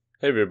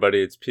Hey everybody,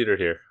 it's Peter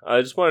here.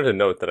 I just wanted to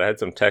note that I had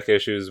some tech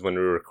issues when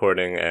we were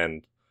recording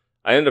and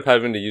I ended up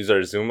having to use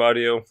our Zoom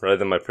audio rather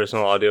than my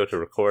personal audio to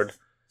record.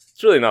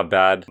 It's really not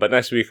bad, but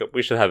next week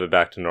we should have it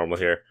back to normal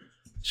here.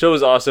 The show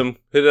was awesome,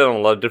 hit it on a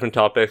lot of different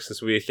topics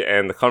this week,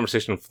 and the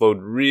conversation flowed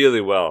really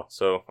well,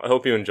 so I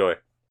hope you enjoy.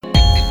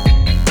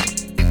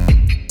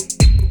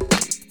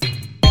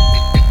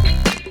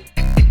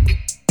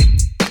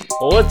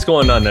 Well, what's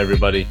going on,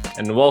 everybody,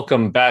 and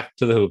welcome back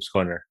to the Hoops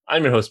Corner.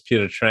 I'm your host,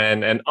 Peter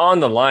Tran, and on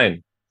the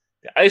line,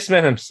 the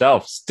Iceman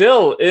himself,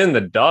 still in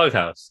the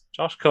doghouse.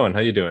 Josh Cohen,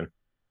 how you doing?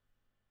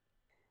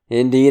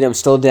 Indeed, I'm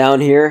still down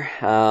here.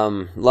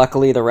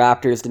 Luckily, the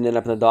Raptors didn't end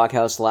up in the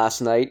doghouse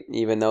last night,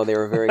 even though they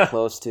were very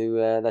close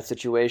to that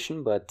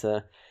situation, but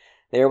they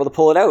were able to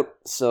pull it out.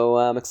 So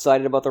I'm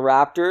excited about the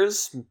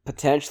Raptors,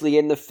 potentially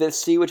in the fifth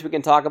seed, which we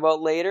can talk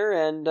about later,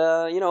 and,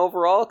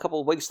 overall, a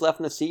couple of weeks left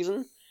in the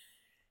season.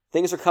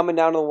 Things are coming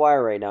down to the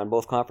wire right now in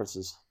both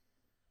conferences.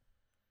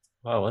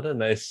 Wow, what a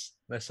nice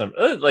summer.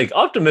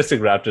 Optimistic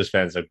Raptors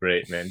fans are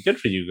great, man. Good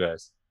for you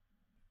guys.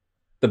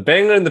 The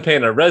banger in the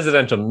paint, a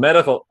residential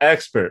medical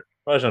expert,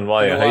 Rajan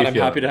Walia. How you I'm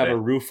happy to have a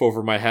roof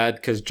over my head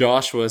because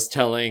Josh was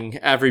telling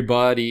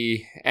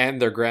everybody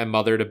and their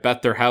grandmother to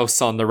bet their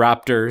house on the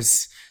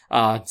Raptors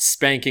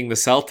spanking the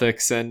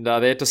Celtics, and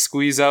they had to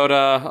squeeze out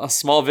a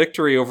small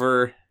victory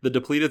over the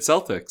depleted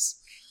Celtics.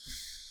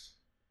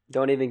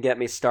 Don't even get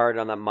me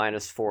started on that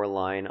 -4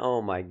 line. Oh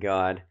my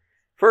god.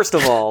 First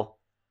of all,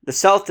 the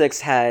Celtics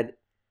had...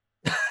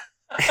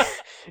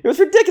 It was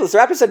ridiculous. The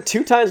Raptors had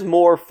 2 times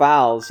more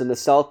fouls than the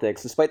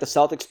Celtics, despite the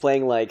Celtics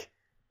playing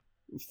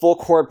full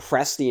court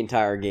press the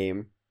entire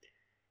game.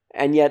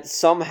 And yet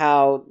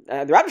somehow,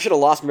 the Raptors should have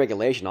lost in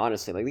regulation,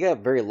 honestly. They got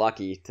very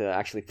lucky to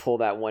actually pull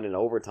that one in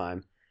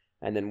overtime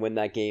and then win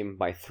that game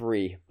by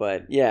 3.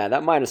 But yeah,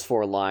 that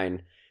 -4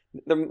 line,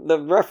 the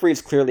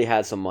referees clearly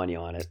had some money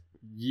on it.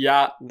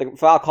 Yeah. The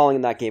foul calling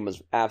in that game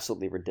was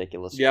absolutely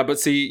ridiculous. Yeah, but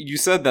see, you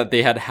said that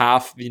they had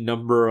half the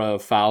number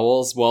of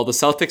fouls. Well, the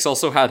Celtics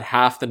also had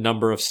half the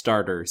number of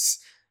starters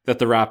that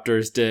the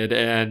Raptors did.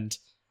 And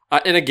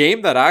in a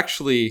game that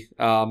actually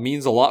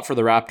means a lot for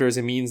the Raptors,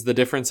 it means the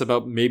difference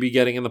about maybe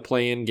getting in the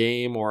play-in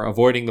game or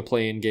avoiding the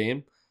play-in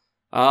game.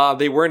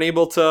 They weren't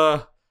able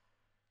to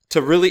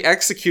really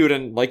execute.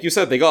 And like you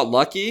said, they got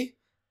lucky.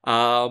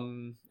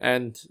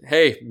 And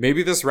hey,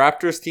 maybe this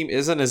Raptors team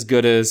isn't as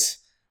good as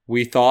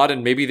we thought,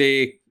 and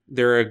maybe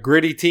they're a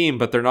gritty team,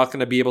 but they're not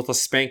going to be able to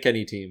spank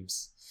any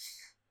teams.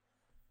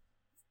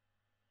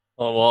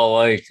 Oh,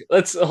 well,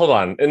 let's hold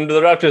on. In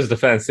the Raptors'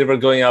 defense, they were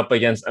going up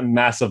against a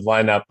massive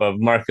lineup of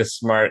Marcus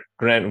Smart,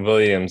 Grant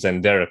Williams,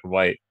 and Derek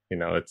White.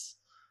 It's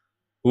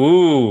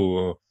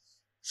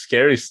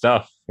scary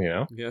stuff.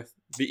 Yeah,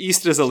 the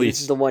East is elite.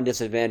 This is the one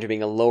disadvantage of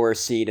being a lower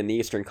seed in the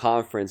Eastern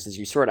Conference is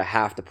you sort of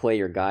have to play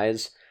your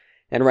guys,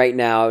 and right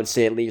now I would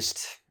say at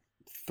least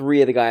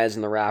 3 of the guys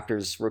in the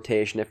Raptors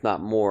rotation, if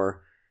not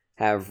more,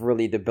 have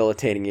really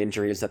debilitating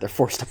injuries that they're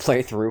forced to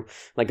play through.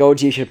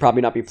 OG should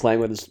probably not be playing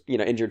with his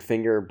injured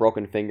finger or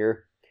broken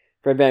finger.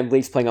 Fred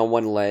VanVleet's playing on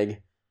one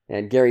leg,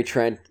 and Gary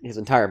Trent, his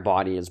entire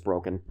body is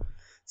broken.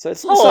 So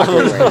it's not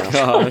good right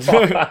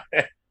now.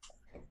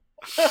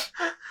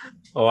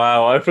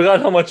 Wow, I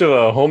forgot how much of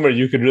a homer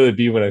you could really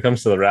be when it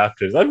comes to the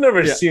Raptors. I've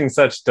never seen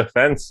such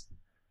defense.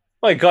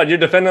 My God, you're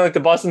defending like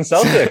the Boston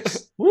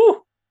Celtics. Woo!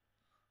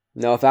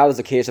 No, if that was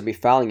the case, I'd be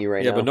fouling you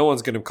right now. Yeah, but no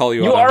one's going to call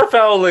you out. You are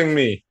fouling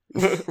me.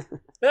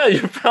 Yeah,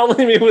 you're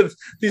fouling me with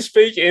these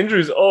fake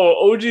injuries.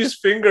 Oh, OG's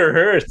finger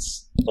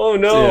hurts. Oh,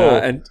 no.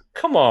 Yeah, and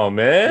come on,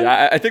 man.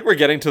 Yeah, I think we're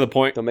getting to the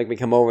point. Don't make me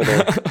come over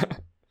there.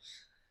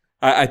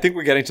 I think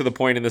we're getting to the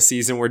point in the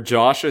season where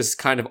Josh is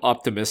kind of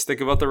optimistic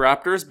about the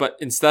Raptors, but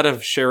instead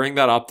of sharing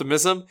that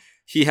optimism,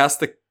 he has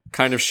to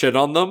kind of shit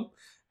on them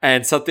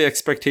and set the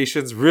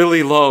expectations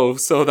really low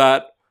so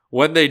that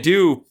when they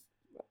do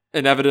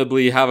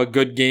inevitably have a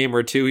good game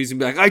or two, he's gonna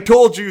be like, I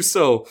told you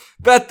so,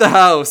 bet the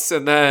house,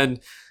 and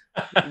then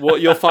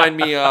you'll find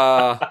me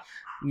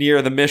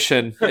near the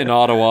Mission in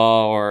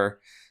Ottawa or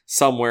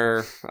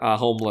somewhere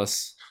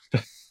homeless.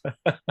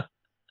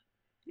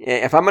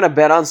 If I'm gonna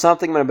bet on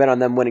something, I'm gonna bet on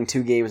them winning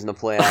 2 games in the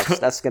playoffs.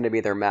 That's gonna be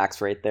their max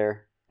right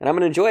there, and I'm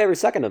gonna enjoy every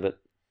second of it.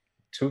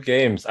 2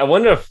 games. I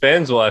wonder if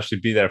fans will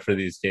actually be there for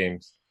these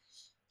games.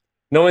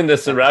 Knowing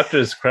this, the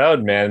Raptors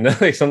crowd, man,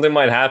 something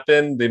might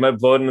happen. They might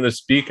blow it into the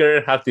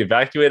speaker, have to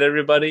evacuate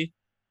everybody.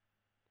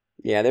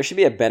 Yeah, there should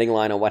be a betting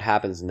line on what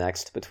happens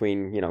next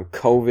between,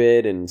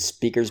 COVID and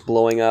speakers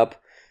blowing up.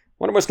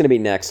 Wonder what's going to be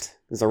next.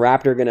 Is the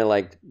Raptor going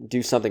to,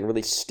 do something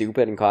really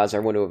stupid and cause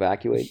everyone to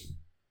evacuate?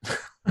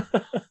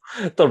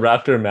 The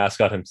Raptor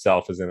mascot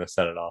himself is going to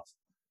set it off.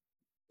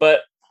 But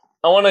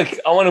I want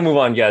to move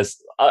on,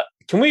 guys.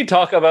 Can we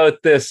talk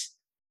about this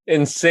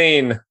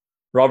insane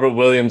Robert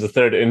Williams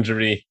III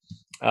injury?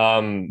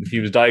 He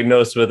was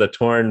diagnosed with a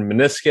torn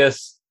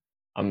meniscus.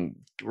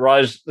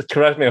 Raj,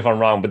 correct me if I'm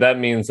wrong, but that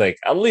means at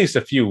least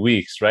a few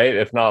weeks, right?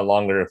 If not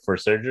longer for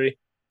surgery.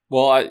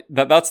 Well,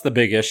 that's the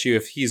big issue.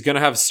 If he's going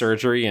to have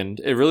surgery, and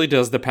it really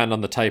does depend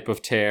on the type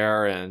of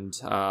tear and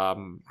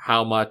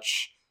how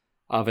much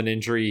of an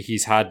injury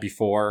he's had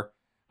before,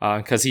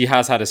 because he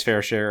has had his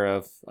fair share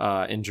of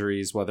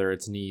injuries, whether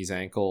it's knees,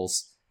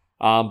 ankles.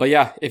 But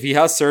yeah, if he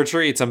has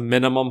surgery, it's a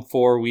minimum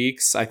 4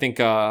 weeks. I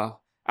think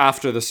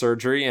after the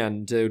surgery,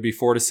 and it would be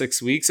 4 to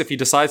 6 weeks. If he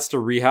decides to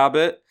rehab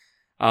it,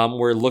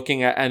 we're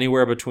looking at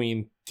anywhere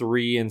between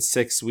 3 and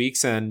 6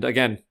 weeks. And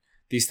again,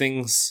 these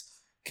things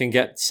can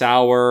get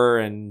sour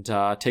and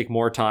take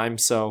more time.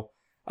 So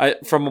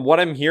from what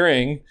I'm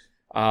hearing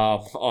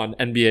on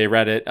NBA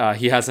Reddit,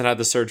 he hasn't had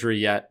the surgery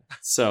yet.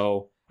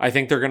 So I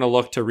think they're going to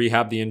look to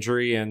rehab the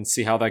injury and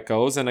see how that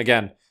goes. And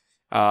again,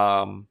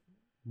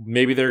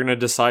 maybe they're going to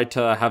decide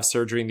to have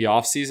surgery in the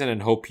offseason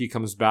and hope he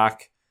comes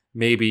back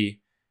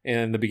maybe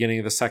in the beginning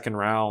of the second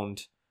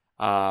round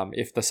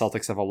if the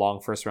Celtics have a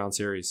long first round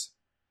series.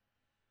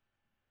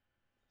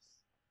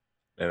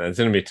 And it's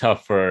going to be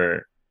tough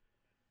for,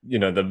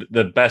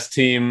 the best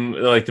team,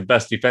 like the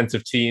best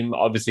defensive team.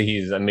 Obviously,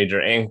 he's a major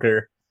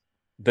anchor.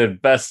 The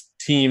best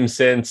team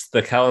since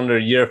the calendar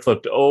year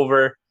flipped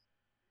over.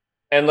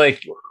 And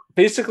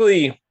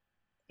basically,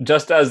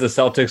 just as the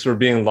Celtics were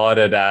being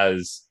lauded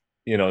as,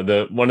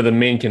 one of the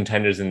main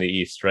contenders in the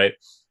East, right?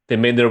 They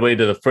made their way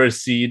to the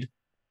first seed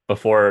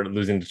before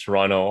losing to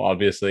Toronto,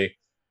 obviously.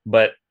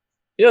 But,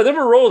 they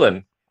were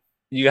rolling.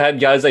 You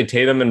had guys like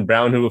Tatum and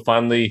Brown who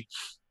finally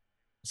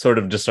sort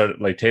of just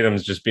started,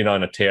 Tatum's just been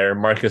on a tear.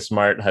 Marcus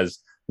Smart has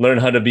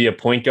learned how to be a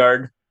point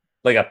guard,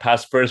 like a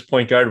pass first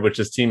point guard, which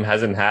this team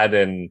hasn't had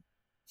in,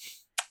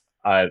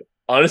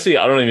 honestly,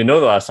 I don't even know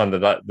the last time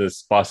that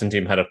this Boston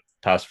team had a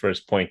pass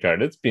first point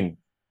guard. It's been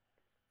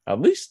at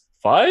least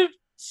 5-7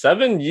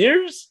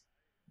 years.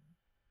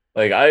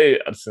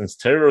 Since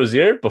Terry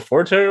Rozier,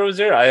 before Terry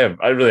Rozier,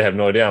 I really have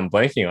no idea. I'm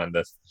blanking on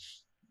this.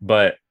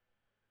 But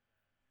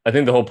I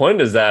think the whole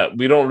point is that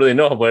we don't really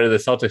know where the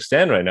Celtics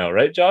stand right now,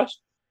 right, Josh?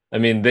 I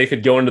mean, they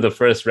could go into the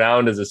first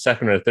round as a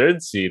second or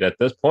third seed at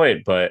this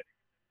point, but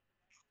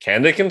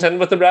can they contend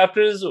with the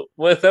Raptors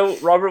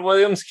without Robert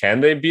Williams? Can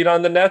they beat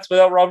on the Nets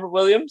without Robert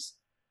Williams?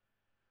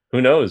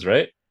 Who knows,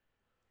 right?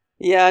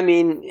 Yeah, I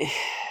mean,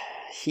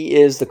 he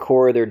is the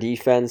core of their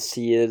defense.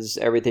 He is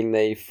everything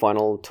they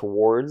funnel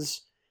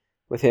towards,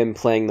 with him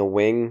playing the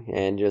wing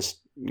and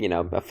just,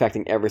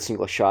 affecting every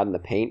single shot in the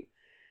paint.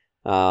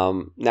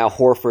 Now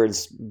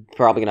Horford's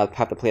probably gonna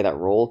have to play that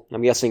role.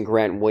 I'm guessing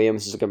Grant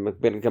Williams is gonna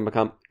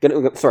become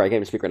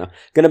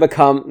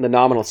the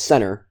nominal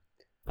center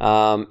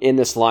in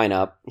this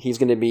lineup. He's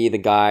gonna be the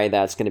guy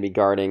that's gonna be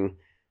guarding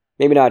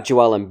maybe not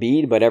Joel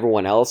Embiid, but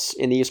everyone else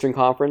in the Eastern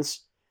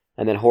Conference.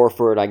 And then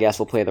Horford, I guess,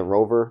 will play the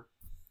rover,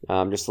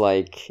 just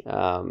like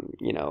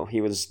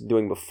he was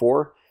doing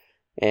before.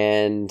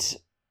 And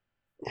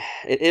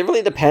it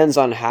really depends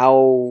on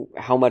how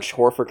much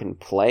Horford can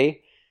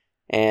play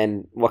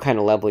and what kind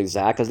of level he's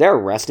at, because they're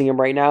resting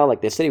him right now.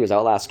 They said he was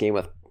out last game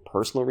with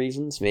personal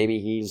reasons. Maybe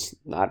he's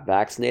not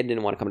vaccinated,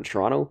 didn't want to come to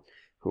Toronto.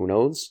 Who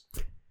knows?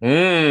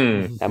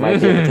 That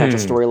might be a potential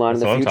storyline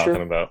in the future. That's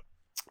what I'm talking about.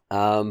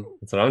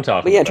 That's what I'm talking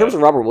about. But yeah, in terms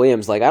of Robert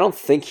Williams, I don't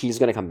think he's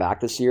going to come back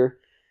this year.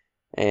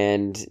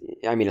 And,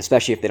 I mean,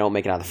 especially if they don't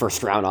make it out of the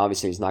first round,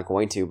 obviously he's not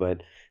going to.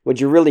 But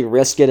would you really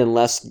risk it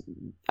unless,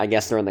 I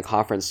guess, they're in the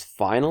conference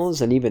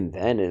finals? And even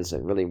then, is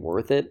it really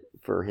worth it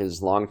for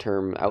his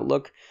long-term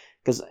outlook?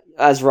 Because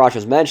as Raj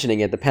was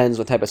mentioning, it depends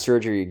what type of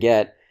surgery you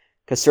get.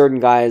 Because certain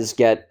guys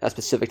get a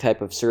specific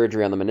type of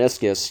surgery on the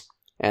meniscus,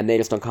 and they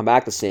just don't come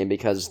back the same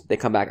because they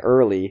come back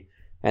early,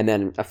 and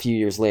then a few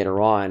years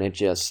later on, it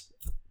just,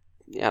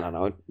 I don't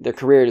know, their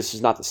career just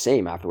is not the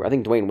same afterward. I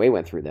think Dwayne Wade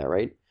went through that,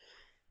 right?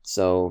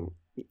 So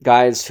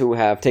guys who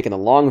have taken the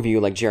long view,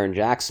 like Jaren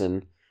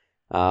Jackson,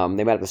 they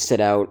might have to sit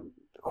out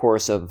the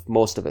course of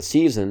most of a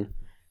season,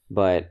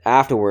 but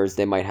afterwards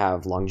they might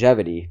have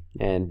longevity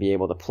and be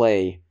able to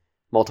play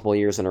multiple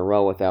years in a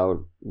row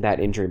without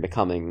that injury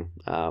becoming,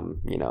 a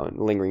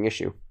lingering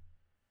issue.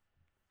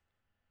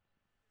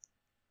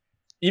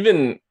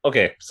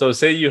 So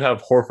say you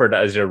have Horford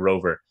as your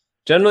rover.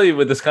 Generally,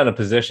 with this kind of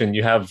position,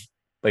 you have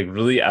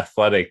really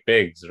athletic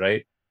bigs,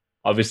 right?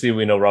 Obviously,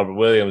 we know Robert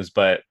Williams,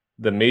 but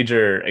the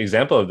major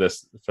example of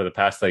this for the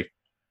past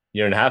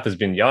year and a half has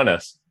been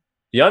Giannis.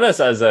 Giannis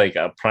as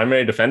a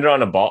primary defender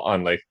on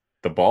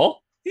the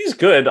ball, he's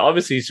good.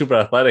 Obviously, he's super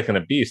athletic and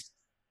a beast.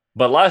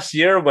 But last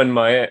year, when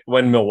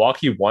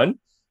Milwaukee won,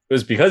 it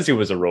was because he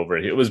was a rover.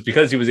 It was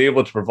because he was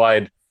able to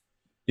provide,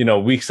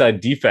 weak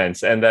side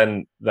defense, and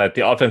then that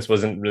the offense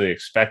wasn't really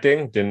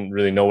expecting, didn't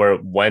really know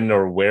when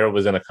or where it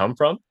was going to come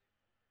from.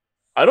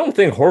 I don't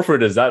think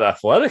Horford is that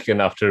athletic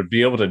enough to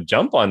be able to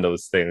jump on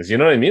those things. You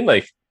know what I mean?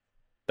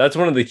 That's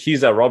one of the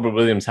keys that Robert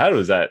Williams had,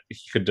 was that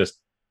he could just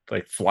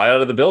fly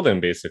out of the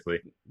building, basically.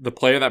 The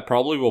player that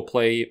probably will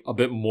play a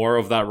bit more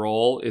of that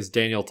role is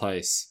Daniel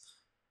Tice.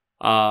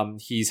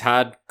 He's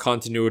had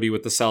continuity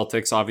with the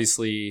Celtics.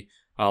 Obviously,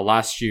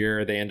 last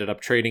year they ended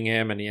up trading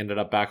him and he ended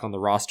up back on the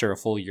roster a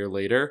full year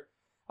later.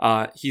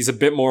 He's a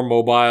bit more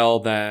mobile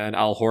than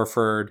Al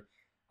Horford.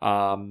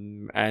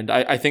 And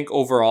I think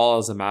overall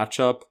as a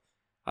matchup,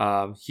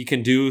 he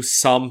can do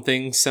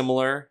something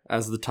similar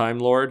as the Time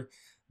Lord,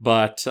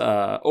 But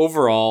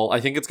overall, I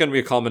think it's going to be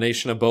a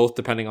combination of both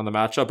depending on the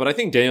matchup. But I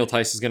think Daniel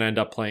Tice is going to end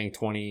up playing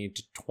 20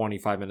 to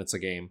 25 minutes a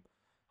game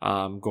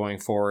going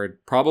forward,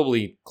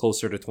 probably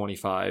closer to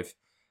 25.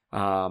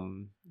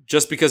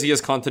 Just because he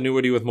has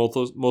continuity with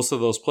most of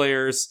those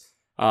players.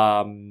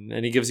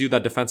 And he gives you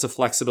that defensive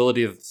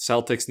flexibility that the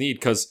Celtics need.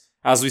 Because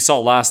as we saw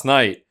last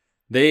night,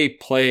 they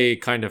play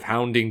kind of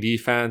hounding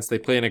defense. They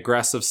play an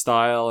aggressive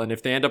style. And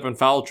if they end up in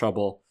foul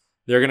trouble,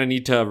 they're going to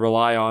need to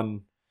rely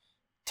on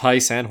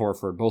Tice and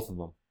Horford, both of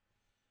them.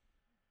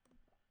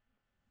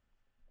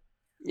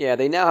 Yeah,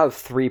 they now have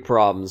 3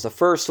 problems. The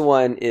first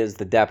one is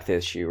the depth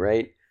issue,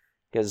 right?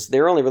 Because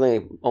they're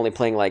only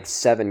playing like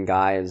 7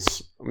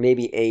 guys,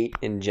 maybe 8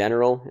 in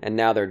general, and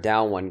now they're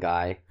down 1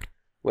 guy,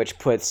 which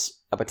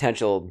puts a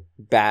potential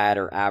bad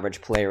or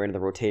average player into the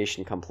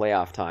rotation come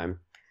playoff time.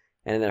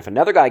 And then if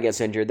another guy gets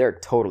injured, they're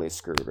totally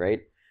screwed, right?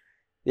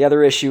 The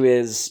other issue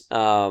is,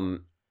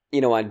 on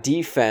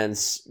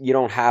defense, you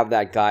don't have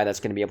that guy that's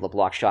going to be able to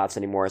block shots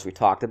anymore, as we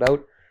talked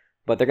about.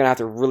 But they're going to have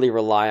to really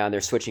rely on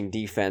their switching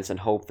defense and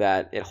hope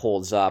that it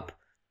holds up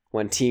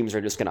when teams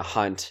are just going to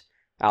hunt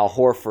Al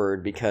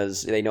Horford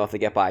because they know if they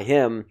get by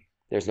him,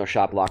 there's no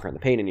shot blocker in the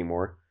paint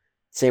anymore.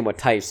 Same with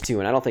Tice, too.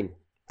 And I don't think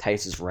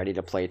Tice is ready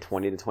to play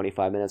 20 to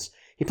 25 minutes.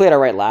 He played all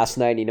right last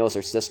night. He knows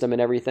their system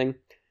and everything.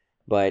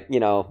 But, in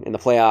the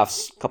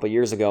playoffs a couple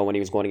years ago when he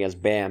was going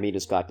against Bam, he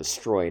just got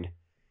destroyed.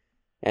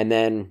 And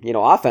then,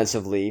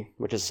 offensively,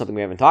 which is something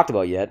we haven't talked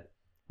about yet,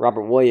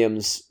 Robert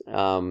Williams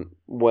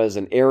was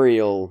an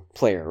aerial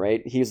player,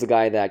 right? He was the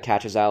guy that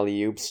catches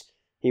alley-oops.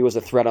 He was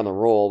a threat on the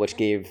roll, which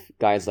gave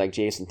guys like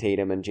Jason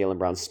Tatum and Jaylen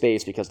Brown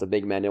space because the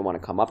big men didn't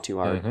want to come up too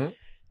hard. Mm-hmm.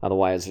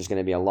 Otherwise, there's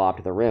going to be a lob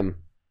to the rim,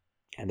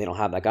 and they don't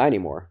have that guy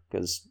anymore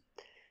because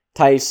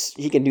Tice,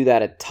 he can do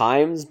that at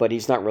times, but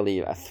he's not really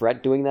a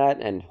threat doing that,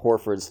 and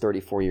Horford's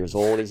 34 years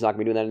old. He's not going to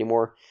be doing that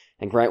anymore,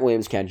 and Grant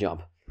Williams can't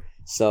jump.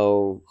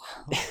 So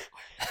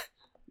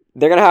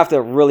they're going to have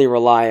to really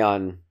rely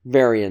on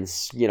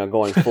variance,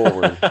 going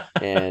forward.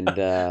 And,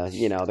 they're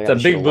going to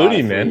big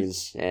booty, man.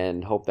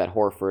 And hope that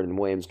Horford and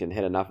Williams can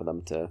hit enough of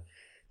them to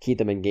keep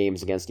them in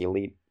games against the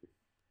elite.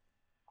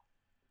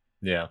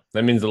 Yeah,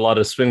 that means a lot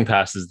of swing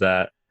passes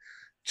that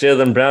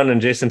Jaylen Brown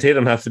and Jason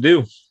Tatum have to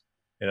do.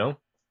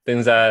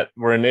 Things that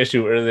were an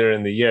issue earlier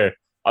in the year.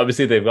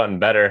 Obviously, they've gotten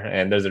better,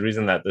 and there's a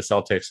reason that the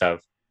Celtics have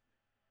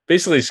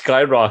basically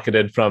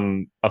skyrocketed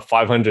from a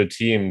 500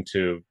 team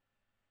to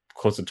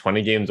close to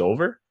 20 games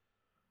over,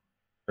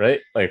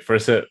 right?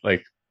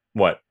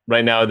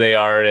 Right now they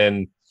are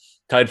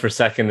tied for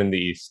second in the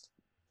East.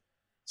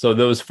 So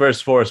those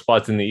first 4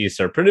 spots in the East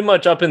are pretty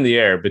much up in the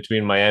air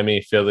between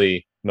Miami,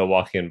 Philly,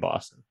 Milwaukee, and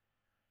Boston.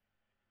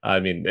 I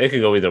mean, it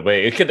could go either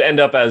way. It could end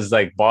up as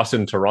like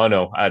Boston,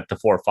 Toronto at the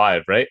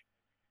 4-5, right?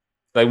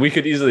 Like we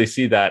could easily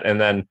see that.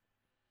 And then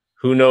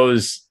who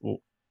knows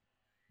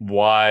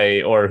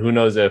why, or who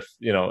knows if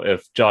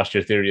Josh,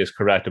 your theory is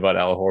correct about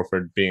Al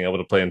Horford being able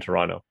to play in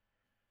Toronto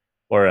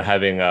or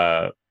having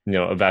a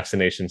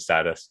vaccination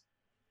status.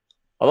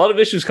 A lot of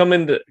issues come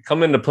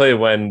into play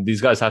when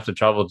these guys have to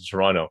travel to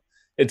Toronto.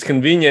 It's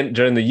convenient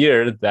during the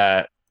year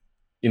that,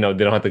 they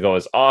don't have to go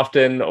as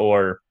often,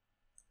 or,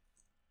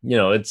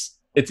 it's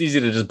easy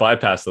to just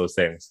bypass those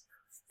things.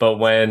 But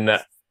when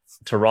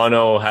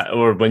Toronto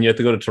or when you have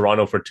to go to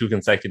Toronto for 2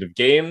 consecutive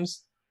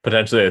games,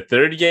 potentially a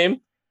third game,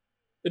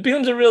 it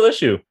becomes a real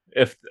issue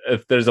if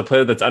there's a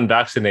player that's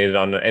unvaccinated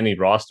on any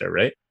roster,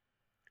 right?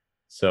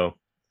 So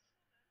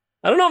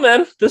I don't know,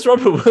 man. This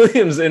Robert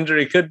Williams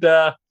injury could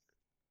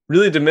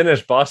really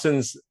diminish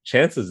Boston's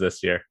chances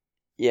this year.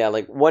 Yeah,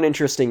 like one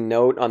interesting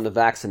note on the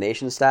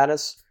vaccination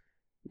status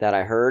that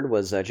I heard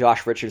was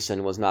Josh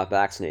Richardson was not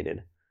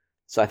vaccinated.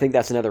 So I think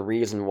that's another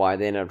reason why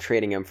they ended up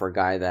trading him for a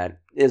guy that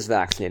is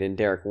vaccinated,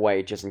 Derek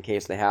White, just in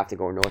case they have to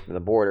go north of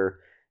the border.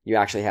 You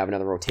actually have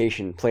another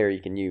rotation player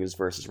you can use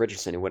versus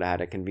Richardson, who would have had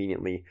to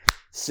conveniently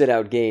sit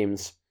out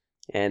games.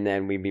 And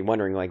then we'd be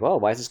wondering, like,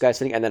 well, why is this guy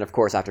sitting? And then, of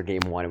course, after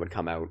game 1, it would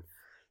come out.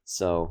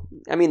 So,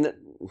 I mean,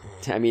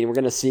 we're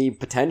going to see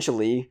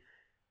potentially,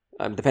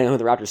 depending on who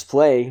the Raptors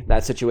play,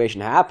 that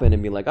situation happen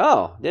and be like,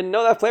 oh, didn't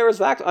know that player was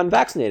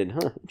unvaccinated.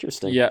 Huh,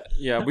 interesting. Yeah.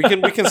 We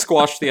can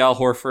squash the Al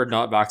Horford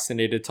not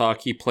vaccinated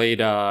talk. He played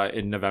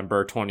in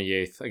November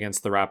 28th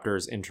against the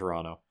Raptors in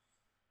Toronto.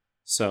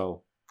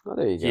 So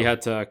there you go. He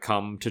had to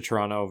come to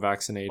Toronto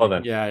vaccinated. Well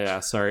then. Yeah,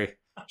 sorry.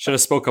 Should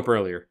have spoke up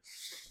earlier.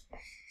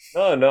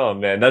 No,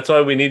 man. That's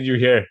why we need you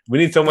here. We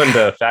need someone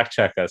to fact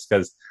check us,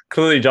 because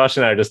clearly Josh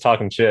and I are just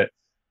talking shit.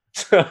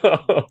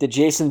 Did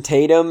Jason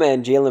Tatum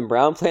and Jaylen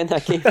Brown play in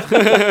that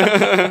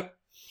game?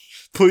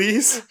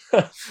 Please?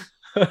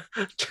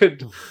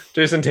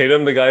 Jason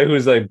Tatum, the guy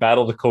who's like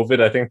battled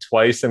COVID, I think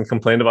twice, and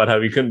complained about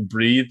how he couldn't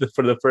breathe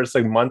for the first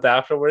month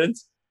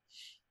afterwards.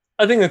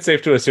 I think it's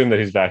safe to assume that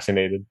he's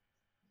vaccinated.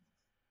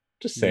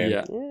 Just saying.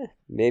 Yeah,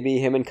 maybe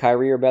him and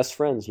Kyrie are best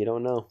friends. You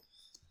don't know.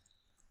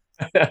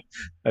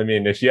 I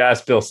mean, if you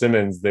ask Bill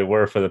Simmons, they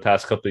were for the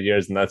past couple of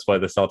years, and that's why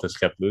the Celtics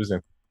kept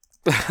losing.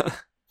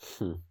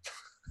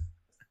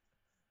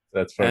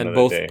 That's for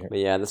another day. But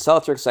yeah, the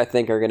Celtics, I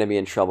think, are going to be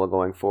in trouble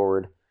going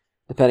forward.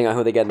 depending on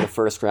who they get in the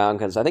first round,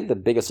 because I think the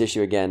biggest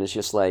issue, again, is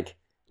just like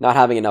not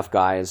having enough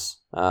guys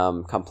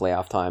come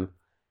playoff time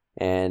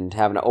and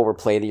having to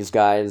overplay these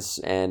guys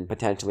and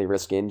potentially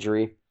risk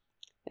injury.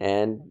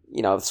 And,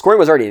 scoring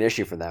was already an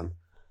issue for them.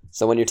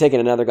 So when you're taking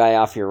another guy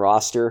off your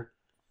roster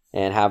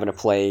and having to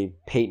play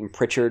Peyton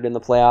Pritchard in the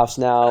playoffs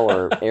now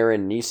or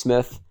Aaron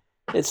Neesmith,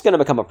 it's going to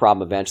become a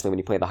problem eventually when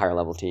you play the higher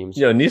level teams.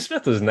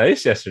 Neesmith was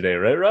nice yesterday,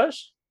 right,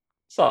 Raj?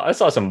 I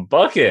saw some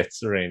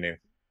buckets raining.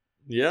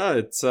 Yeah,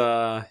 it's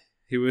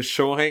he was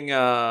showing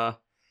the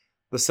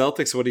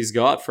Celtics what he's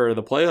got for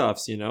the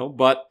playoffs,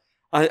 But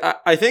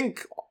I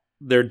think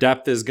their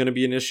depth is going to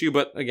be an issue.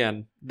 But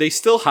again, they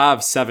still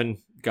have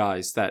 7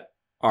 guys that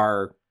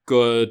are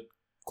good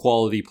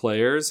quality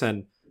players,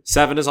 and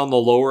 7 is on the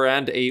lower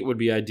end. 8 would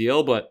be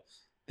ideal, but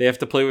they have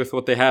to play with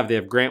what they have. They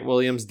have Grant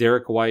Williams,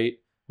 Derek White,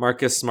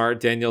 Marcus Smart,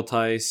 Daniel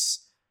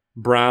Tice,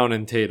 Brown,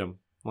 and Tatum.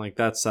 Like,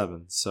 that's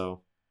 7.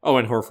 So,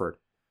 and Horford.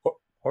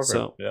 Horford,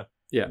 so, yeah.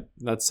 Yeah,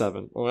 that's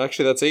 7. Well,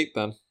 actually, that's 8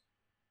 then.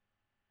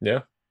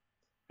 Yeah.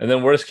 And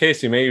then worst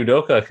case, Ime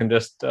Udoka can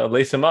just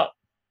lace him up.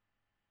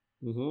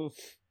 Mm-hmm.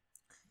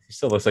 He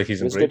still looks like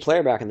he's in great shape. He was a good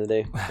player back in the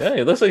day. Yeah,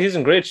 he looks like he's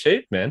in great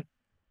shape, man.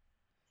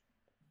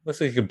 Looks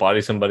like he could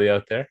body somebody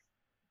out there.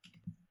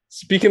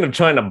 Speaking of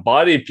trying to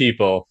body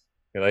people,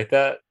 you like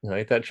that? You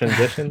like that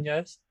transition,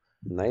 guys?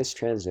 Nice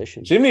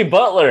transition. Jimmy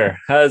Butler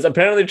has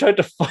apparently tried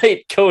to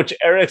fight coach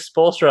Eric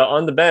Spoelstra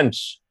on the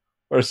bench,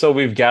 or so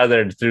we've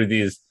gathered through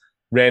these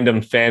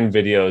random fan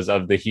videos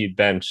of the Heat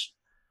bench.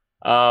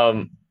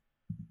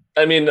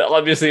 I mean,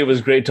 obviously it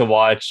was great to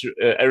watch.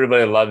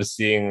 Everybody loves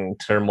seeing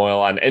turmoil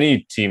on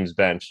any team's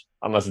bench,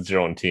 unless it's your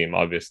own team,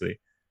 obviously.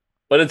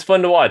 But it's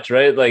fun to watch,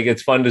 right? Like,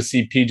 it's fun to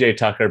see PJ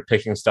Tucker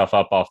picking stuff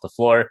up off the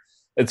floor.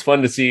 It's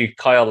fun to see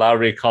Kyle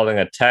Lowry calling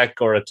a tech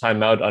or a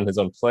timeout on his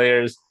own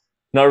players.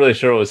 Not really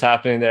sure what was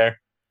happening there.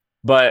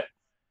 But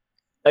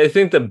I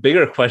think the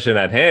bigger question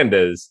at hand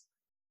is,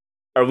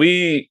 are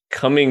we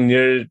coming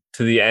near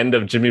to the end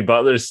of Jimmy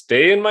Butler's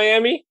stay in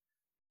Miami?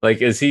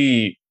 Like, is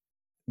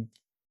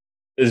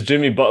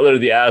Jimmy Butler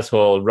the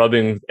asshole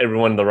rubbing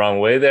everyone the wrong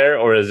way there?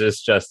 Or is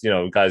this just,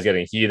 guys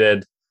getting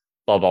heated,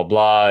 blah, blah,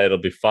 blah, it'll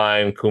be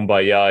fine,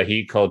 kumbaya,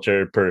 Heat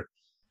culture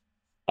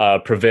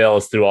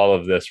prevails through all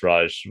of this,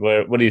 Raj?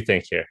 What do you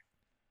think here?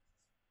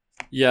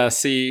 Yeah,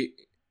 see,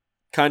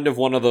 kind of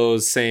one of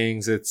those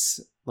sayings, it's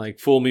like,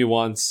 fool me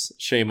once,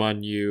 shame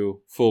on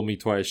you, fool me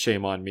twice,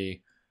 shame on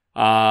me.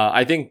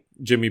 I think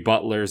Jimmy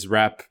Butler's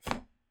rep,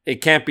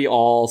 it can't be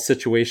all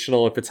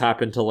situational if it's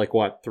happened to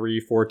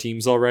 3-4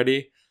 teams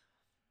already.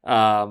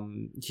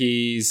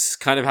 He's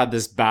kind of had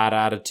this bad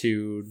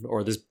attitude,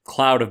 or this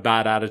cloud of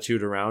bad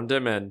attitude around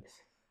him, and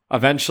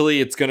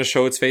eventually it's going to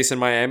show its face in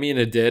Miami, and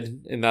it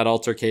did in that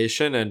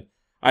altercation. And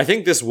I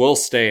think this will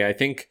stay. I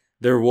think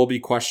there will be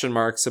question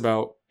marks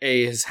about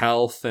his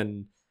health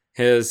and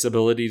his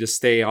ability to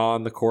stay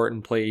on the court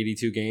and play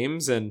 82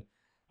 games, and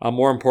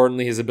more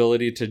importantly, his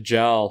ability to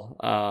gel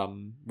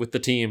with the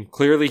team.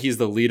 Clearly, he's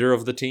the leader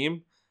of the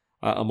team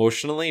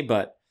emotionally,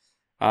 but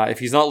if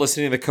he's not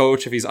listening to the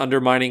coach, if he's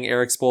undermining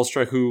Eric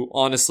Spoelstra, who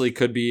honestly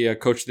could be a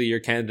Coach of the Year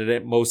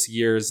candidate most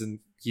years, and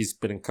he's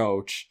been a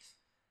coach,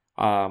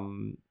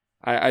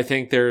 I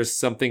think there's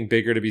something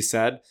bigger to be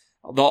said.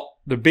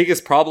 The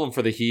biggest problem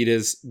for the Heat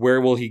is, where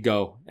will he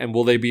go, and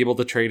will they be able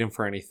to trade him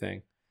for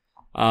anything?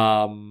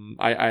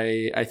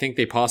 I think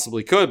they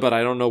possibly could, but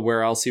I don't know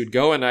where else he would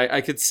go, and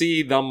I could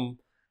see them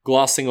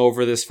glossing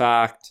over this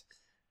fact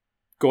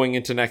going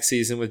into next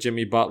season with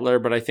Jimmy Butler.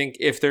 But I think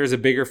if there's a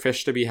bigger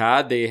fish to be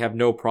had, they have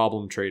no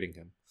problem trading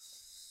him.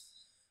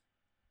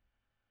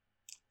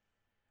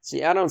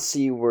 See, I don't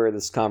see where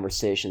this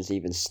conversation's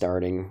even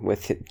starting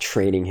with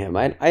trading him.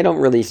 I don't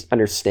really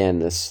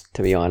understand this,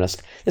 to be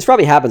honest. This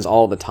probably happens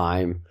all the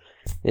time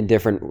in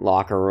different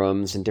locker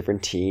rooms and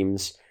different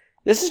teams.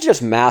 This is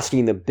just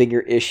masking the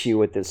bigger issue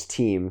with this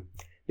team,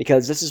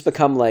 because this has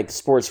become like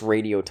sports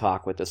radio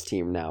talk with this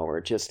team now, where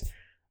it just,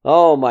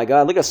 oh my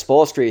God, look at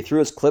Spoelstra, he threw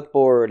his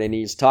clipboard and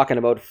he's talking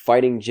about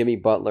fighting Jimmy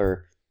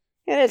Butler.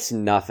 And it's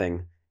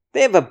nothing.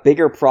 They have a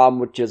bigger problem,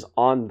 which is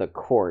on the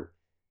court,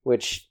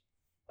 which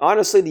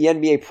honestly the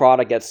NBA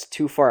product gets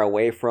too far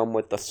away from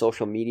with the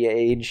social media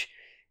age,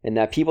 and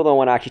that people don't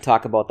want to actually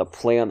talk about the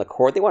play on the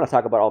court. They want to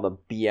talk about all the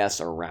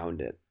BS around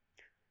it.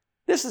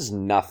 This is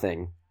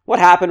nothing. What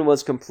happened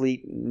was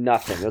complete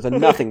nothing. It was a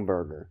nothing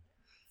burger.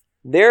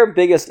 Their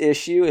biggest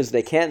issue is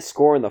they can't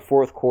score in the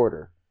fourth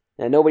quarter.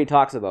 And nobody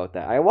talks about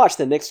that. I watched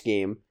the Knicks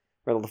game,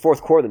 or the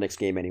fourth quarter of the Knicks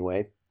game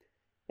anyway,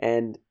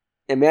 and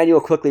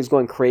Emmanuel Quickley was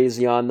going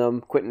crazy on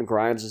them. Quentin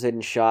Grimes was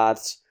hitting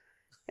shots.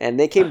 And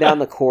they came down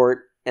the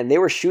court, and they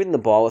were shooting the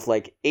ball with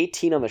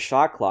 18 on the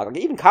shot clock.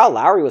 Even Kyle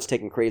Lowry was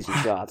taking crazy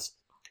shots.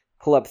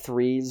 Pull up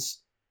threes.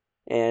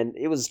 And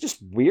it was just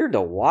weird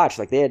to watch.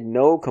 They had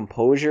no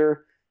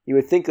composure. You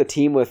would think a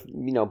team with,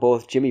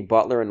 both Jimmy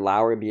Butler and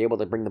Lowry would be able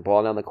to bring the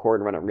ball down the court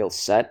and run a real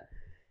set.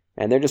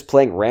 And they're just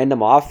playing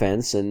random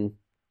offense, and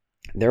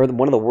they're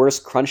one of the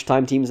worst crunch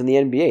time teams in the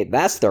NBA.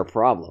 That's their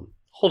problem.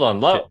 Hold on,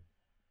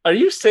 are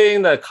you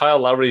saying that Kyle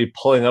Lowry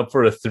pulling up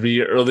for a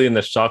three early in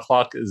the shot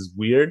clock is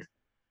weird?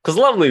 Because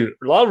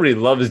Lowry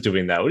loves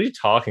doing that. What are you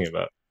talking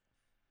about?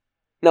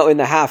 No, in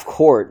the half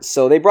court.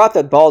 So they brought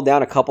that ball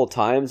down a couple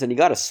times, and you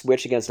got to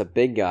switch against a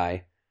big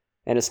guy.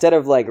 And instead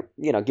of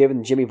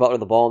giving Jimmy Butler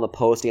the ball in the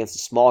post against a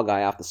small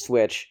guy off the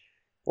switch,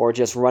 or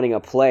just running a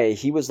play,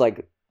 he was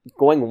like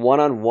going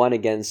one-on-one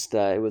against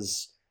it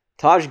was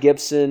Taj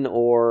Gibson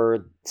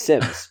or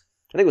Sims.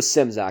 I think it was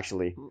Sims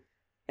actually.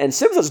 And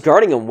Sims was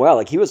guarding him well.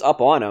 Like he was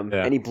up on him,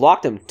 and he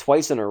blocked him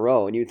twice in a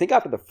row. And you'd think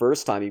after the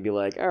first time, he'd be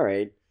like, all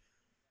right,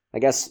 I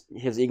guess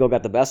his ego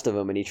got the best of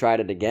him, and he tried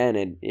it again,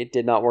 and it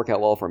did not work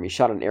out well for him. He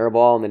shot an air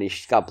ball, and then he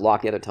got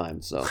blocked the other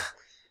time. So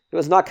it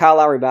was not Kyle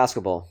Lowry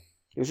basketball.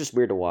 It was just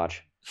weird to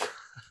watch.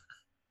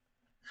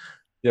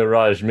 Yeah,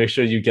 Raj, make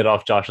sure you get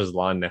off Josh's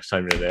lawn next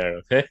time you're there,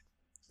 okay?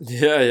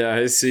 Yeah,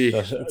 I see.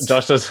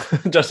 Josh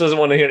doesn't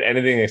want to hear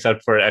anything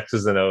except for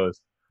X's and O's.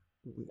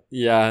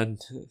 Yeah, and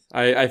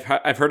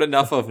I've heard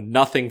enough of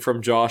nothing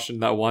from Josh in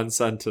that one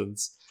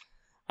sentence.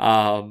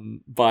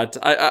 But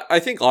I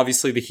think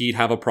obviously the Heat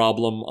have a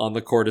problem on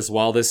the court as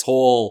well. This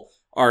whole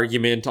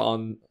argument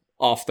on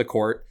off the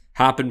court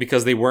happened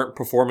because they weren't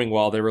performing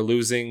well. They were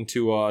losing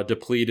to a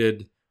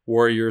depleted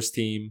Warriors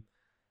team.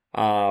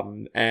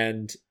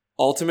 And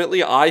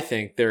ultimately, I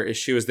think their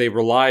issue is they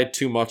relied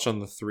too much on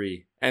the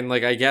three. And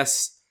I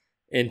guess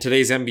in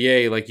today's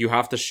NBA, you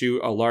have to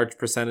shoot a large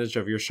percentage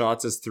of your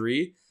shots as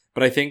three.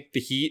 But I think the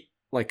Heat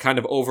kind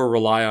of over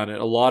rely on it.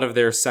 A lot of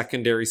their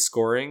secondary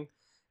scoring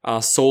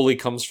solely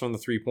comes from the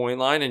 3-point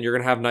line, and you're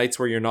going to have nights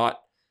where you're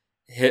not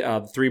hit,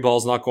 the three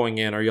ball's not going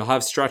in, or you'll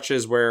have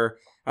stretches where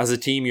as a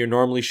team you're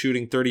normally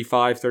shooting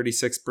 35,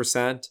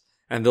 36%,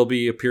 and there'll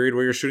be a period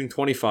where you're shooting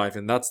 25,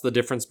 and that's the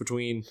difference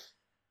between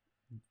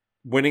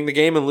winning the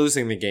game and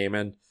losing the game.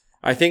 And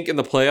I think in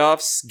the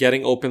playoffs,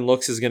 getting open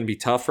looks is going to be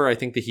tougher. I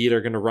think the Heat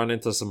are going to run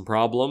into some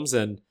problems,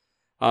 and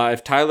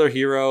if Tyler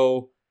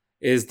Hero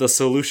is the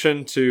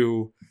solution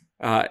to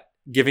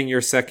giving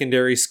your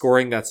secondary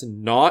scoring that's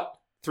not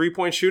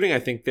 3-point shooting, I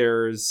think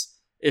there's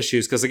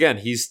issues. Because again,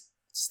 he's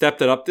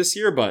stepped it up this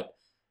year, but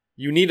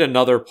you need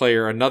another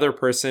player, another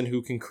person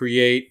who can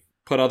create,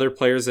 put other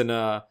players in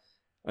a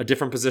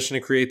different position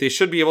to create. They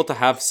should be able to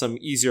have some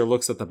easier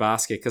looks at the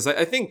basket. Because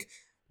I think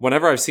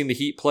whenever I've seen the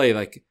Heat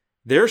play,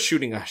 they're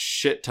shooting a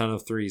shit ton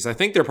of threes. I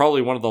think they're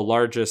probably one of the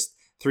largest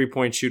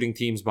 3-point shooting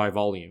teams by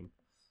volume.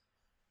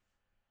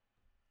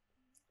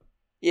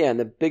 Yeah, and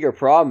the bigger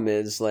problem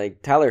is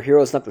Tyler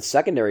Hero's not the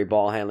secondary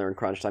ball handler in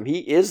crunch time. He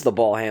is the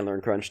ball handler in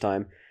crunch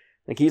time.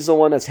 He's the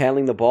one that's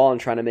handling the ball and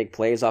trying to make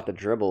plays off the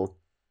dribble.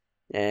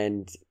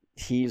 And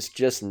he's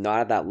just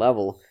not at that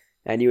level.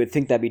 And you would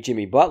think that'd be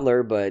Jimmy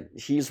Butler, but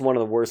he's one of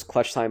the worst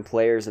clutch time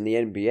players in the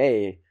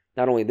NBA,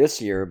 not only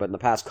this year, but in the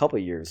past couple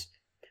of years.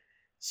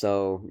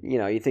 So,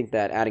 you think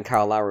that adding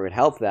Kyle Lowry would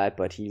help that,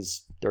 but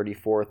he's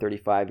 34,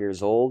 35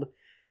 years old.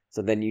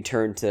 So then you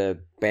turn to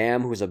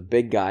Bam, who's a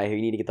big guy who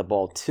you need to get the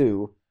ball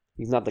to.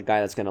 He's not the guy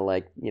that's going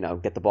to,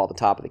 get the ball at the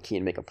top of the key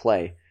and make a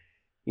play.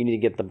 You need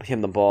to get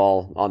him the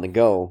ball on the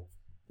go.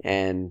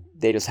 And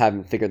they just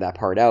haven't figured that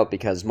part out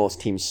because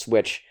most teams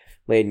switch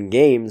late in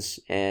games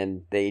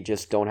and they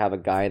just don't have a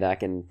guy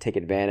that can take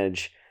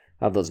advantage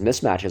of those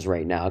mismatches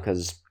right now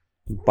because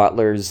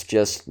Butler's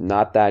just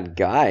not that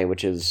guy,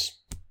 which is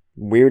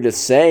weird to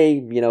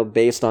say,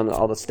 based on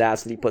all the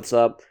stats that he puts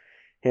up,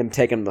 him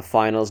taking the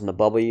finals in the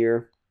bubble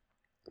year.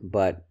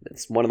 But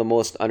it's one of the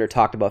most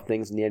under-talked about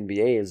things in the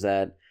NBA is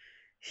that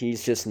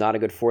he's just not a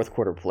good fourth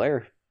quarter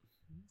player.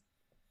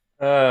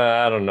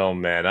 I don't know,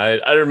 man.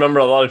 I remember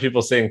a lot of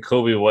people saying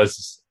Kobe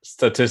was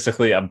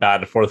statistically a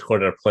bad fourth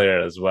quarter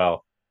player as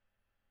well.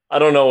 I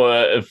don't know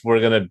if we're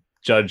going to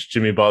judge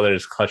Jimmy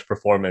Butler's clutch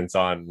performance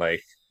on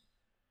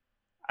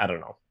I don't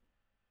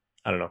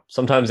know.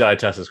 Sometimes the eye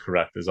test is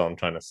correct is all I'm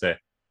trying to say.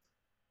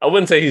 I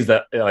wouldn't say he's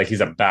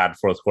a bad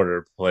fourth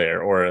quarter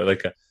player or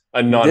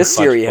a non. This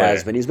year he player.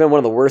 has been. He's been one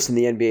of the worst in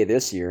the NBA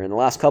this year. In the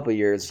last couple of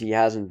years, he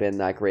hasn't been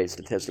that great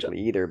statistically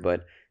either.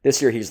 But this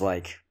year he's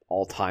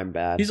all-time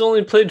bad. He's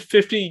only played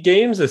 50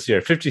 games this year,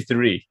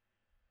 53,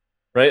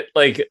 right?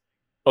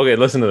 Okay,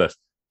 listen to this.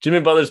 Jimmy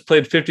Butler's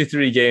played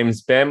 53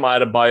 games. Bam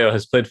Adebayo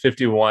has played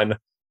 51.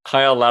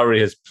 Kyle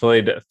Lowry has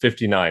played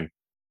 59.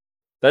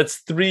 That's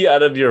 3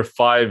 out of your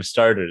 5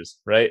 starters,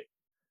 right?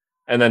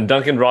 And then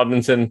Duncan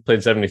Robinson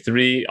played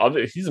 73.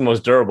 He's the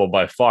most durable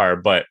by far,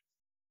 but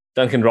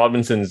Duncan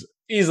Robinson's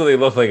easily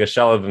looked like a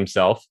shell of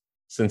himself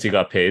since he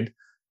got paid.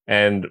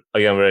 And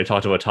again, we already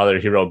talked about Tyler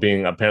Hero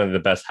being apparently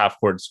the best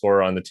half-court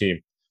scorer on the team.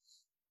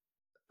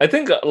 I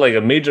think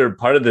a major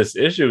part of this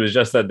issue is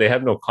just that they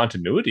have no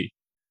continuity,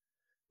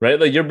 right?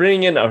 You're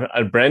bringing in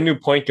a brand new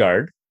point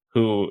guard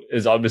who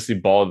is obviously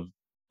ball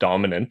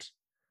dominant.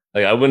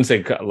 I wouldn't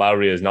say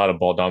Lowry is not a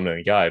ball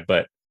dominant guy,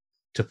 but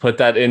to put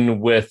that in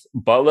with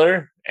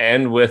Butler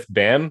and with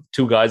Bam,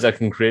 2 guys that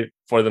can create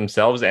for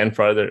themselves and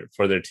for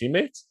their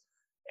teammates,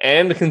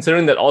 and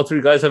considering that all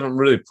 3 guys haven't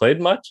really played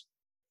much,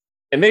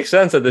 it makes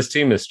sense that this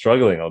team is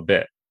struggling a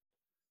bit,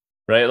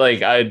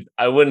 right?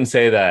 I wouldn't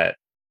say that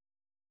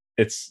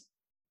it's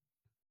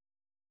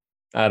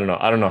I don't know.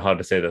 I don't know how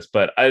to say this,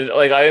 but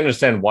I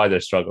understand why they're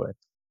struggling.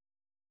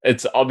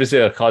 It's obviously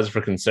a cause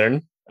for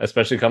concern,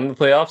 especially come the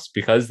playoffs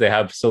because they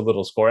have so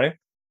little scoring.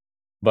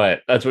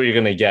 But that's what you're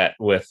going to get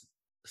with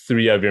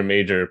 3 of your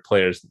major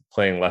players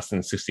playing less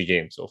than 60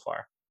 games so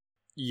far.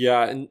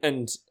 Yeah,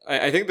 and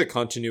I think the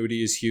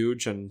continuity is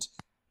huge, and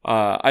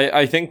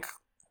I think,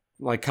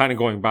 like, kind of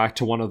going back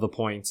to one of the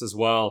points as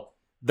well,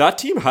 that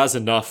team has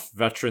enough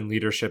veteran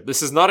leadership.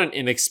 This is not an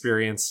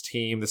inexperienced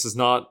team. This is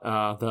not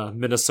the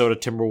Minnesota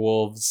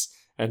Timberwolves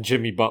and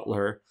Jimmy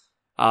Butler.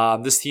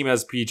 This team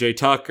has PJ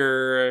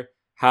Tucker,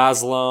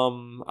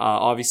 Haslam,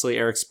 obviously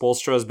Eric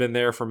Spoelstra has been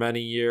there for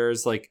many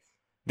years. Like,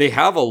 they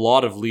have a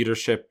lot of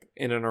leadership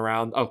in and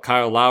around. Oh,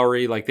 Kyle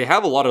Lowry, like, they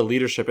have a lot of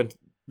leadership, and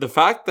the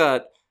fact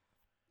that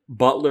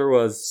Butler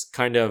was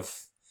kind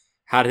of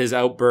had his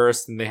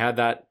outburst and they had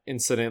that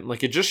incident,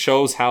 like, it just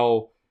shows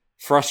how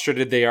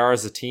frustrated they are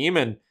as a team.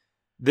 And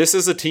this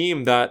is a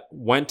team that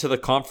went to the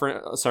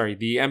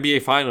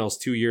NBA Finals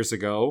 2 years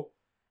ago,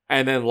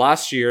 and then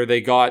last year they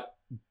got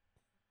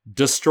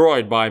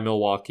destroyed by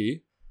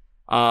Milwaukee.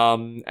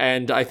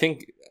 And I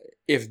think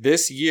if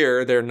this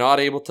year they're not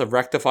able to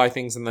rectify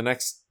things in the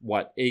next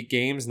 8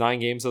 games, 9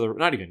 games of the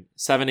not even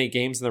 7, 8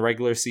 games in the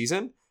regular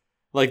season,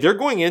 like, they're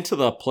going into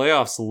the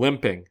playoffs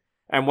limping.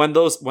 And when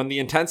the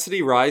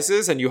intensity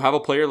rises and you have a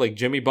player like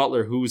Jimmy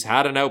Butler who's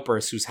had an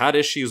outburst, who's had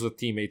issues with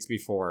teammates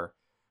before,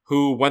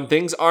 who, when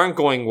things aren't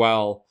going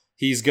well,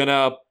 he's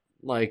gonna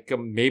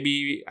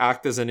maybe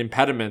act as an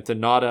impediment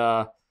and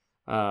not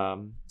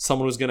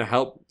someone who's gonna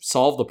help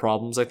solve the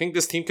problems. I think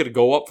this team could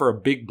go up for a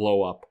big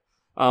blow up.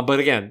 But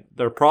again,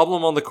 their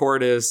problem on the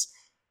court is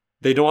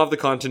they don't have the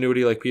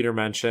continuity, like Peter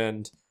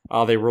mentioned.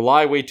 They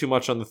rely way too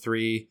much on the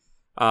 3.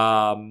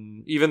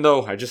 Even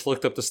though I just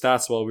looked up the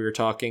stats while we were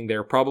talking,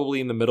 they're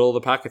probably in the middle of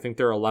the pack. I think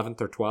they're 11th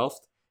or 12th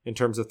in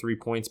terms of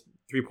 3-point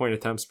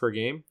attempts per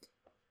game.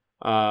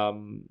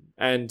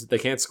 And they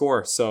can't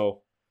score.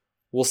 So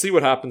we'll see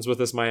what happens with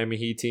this Miami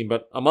Heat team.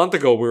 But a month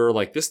ago, we were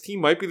like, this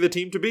team might be the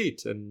team to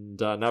beat. And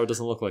now it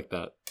doesn't look like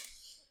that.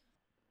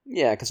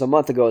 Yeah, because a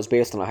month ago it was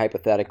based on a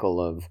hypothetical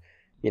of,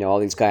 all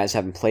these guys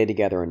haven't played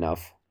together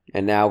enough.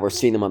 And now we're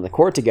seeing them on the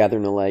court together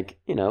and they're like,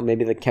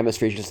 maybe the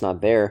chemistry is just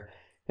not there.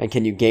 And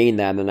can you gain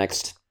that in the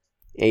next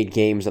 8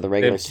 games of the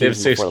regular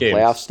season before the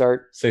playoffs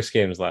start? 6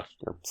 games left.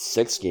 Or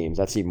 6 games.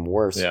 That's even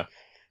worse. Yeah.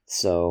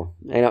 So,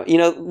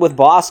 with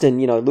Boston,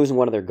 losing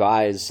one of their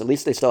guys, at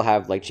least they still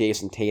have, like,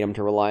 Jason Tatum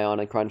to rely on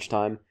at crunch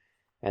time.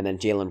 And then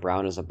Jaylen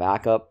Brown as a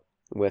backup.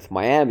 With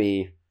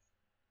Miami,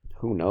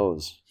 who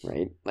knows,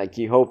 right? Like,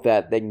 you hope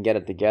that they can get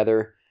it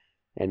together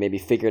and maybe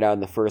figure it out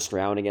in the first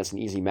round against an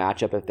easy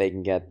matchup if they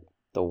can get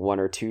the 1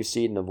 or 2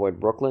 seed and avoid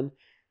Brooklyn.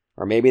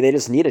 Or maybe they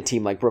just need a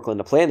team like Brooklyn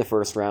to play in the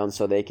first round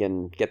so they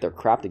can get their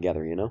crap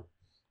together,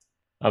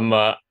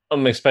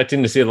 I'm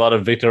expecting to see a lot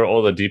of Victor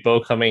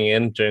Oladipo coming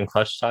in during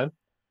clutch time.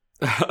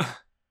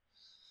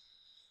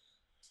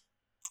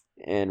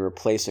 And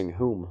replacing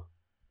whom?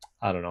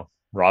 I don't know.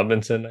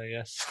 Robinson, I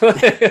guess.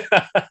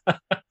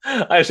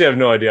 I actually have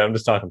no idea. I'm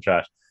just talking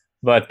trash.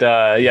 But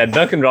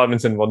Duncan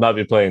Robinson will not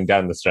be playing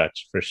down the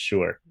stretch for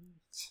sure.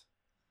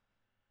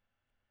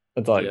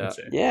 That's all I can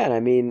say. Yeah, and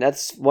I mean,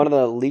 that's one of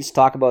the least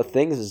talked about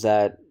things is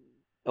that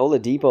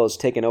Oladipo has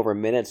taken over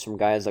minutes from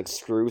guys like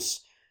Strus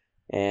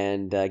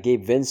and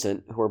Gabe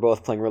Vincent, who were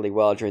both playing really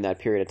well during that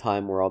period of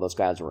time where all those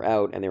guys were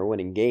out and they were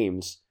winning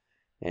games.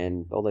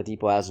 And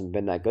Oladipo hasn't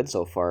been that good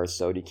so far.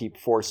 So do you keep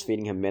force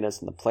feeding him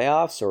minutes in the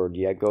playoffs, or do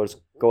you go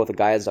with the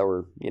guys that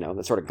were,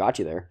 that sort of got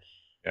you there?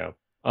 Yeah.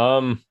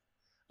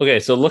 Okay,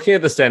 so looking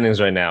at the standings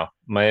right now,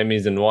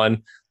 Miami's in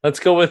 1. Let's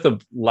go with the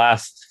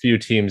last few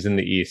teams in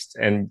the East.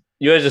 And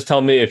you guys just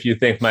tell me if you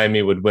think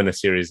Miami would win a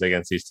series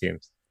against these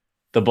teams.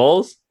 The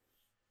Bulls?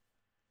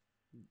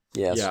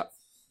 Yes. Yeah.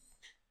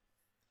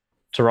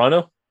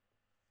 Toronto?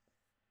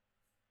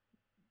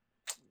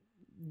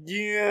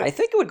 Yeah. I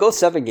think it would go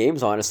 7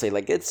 games, honestly.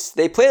 Like,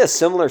 they play a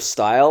similar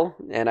style,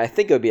 and I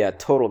think it would be a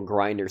total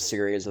grinder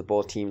series with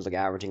both teams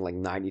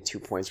averaging 92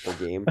 points per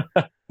game.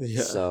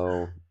 Yeah.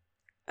 So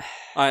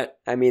I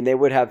mean, they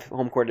would have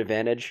home court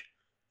advantage.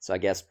 So I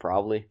guess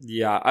probably.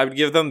 Yeah, I would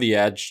give them the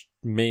edge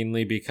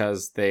mainly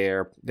because they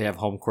have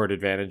home court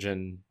advantage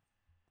and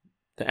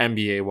the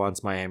NBA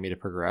wants Miami to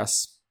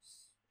progress.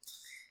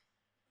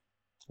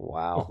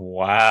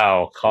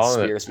 Wow.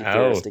 Calling it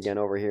out again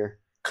over here.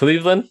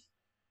 Cleveland?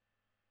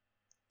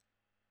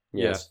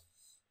 Yes.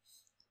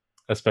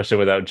 Yeah. Especially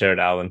without Jared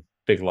Allen.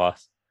 Big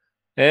loss.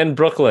 And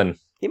Brooklyn.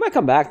 He might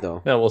come back,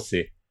 though. Yeah, we'll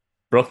see.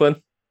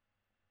 Brooklyn?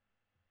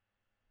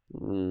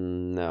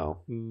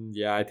 No.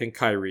 Yeah, I think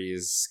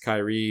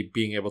Kyrie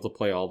being able to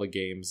play all the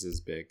games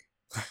is big.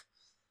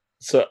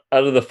 So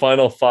out of the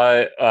final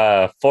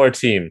 4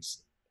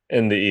 teams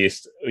in the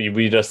East,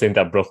 we just think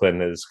that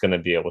Brooklyn is going to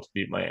be able to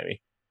beat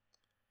Miami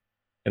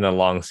in a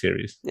long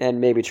series. And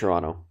maybe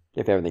Toronto,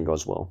 if everything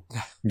goes well.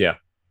 Yeah.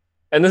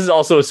 And this is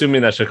also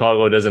assuming that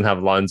Chicago doesn't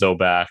have Lonzo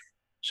back.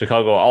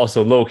 Chicago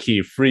also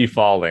low-key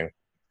free-falling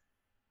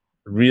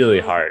really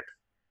hard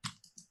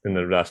in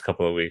the last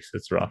couple of weeks.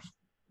 It's rough.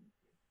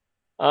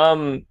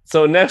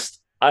 So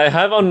next I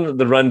have on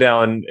the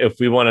rundown if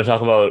we want to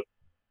talk about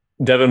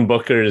Devin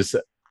Booker's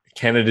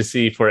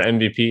candidacy for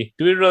MVP.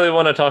 Do we really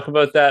want to talk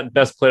about that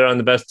best player on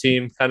the best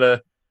team kind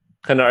of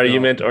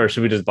argument, or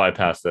should we just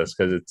bypass this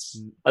because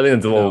I think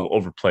it's a little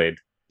overplayed.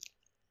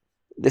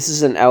 This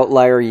is an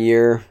outlier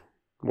year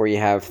where you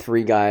have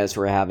three guys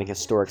who are having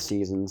historic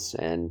seasons,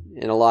 and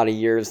in a lot of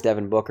years,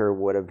 Devin Booker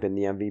would have been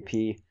the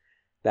MVP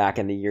back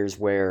in the years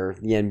where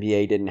the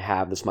NBA didn't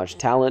have this much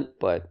talent,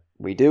 but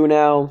we do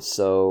now,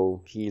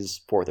 so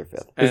he's fourth or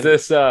fifth. Is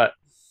this... Go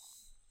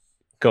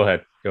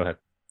ahead.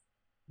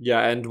 Yeah,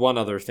 and one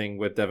other thing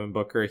with Devin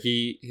Booker,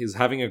 he's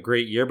having a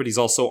great year, but he's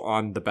also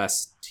on the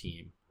best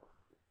team.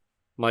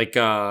 Like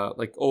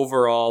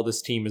overall,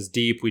 this team is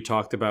deep. We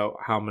talked about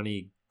how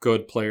many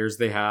good players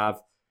they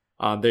have.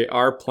 They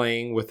are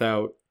playing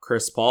without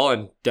Chris Paul,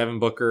 and Devin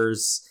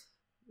Booker's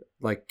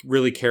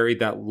really carried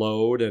that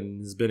load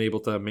and has been able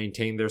to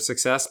maintain their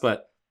success.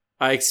 But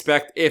I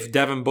expect if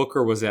Devin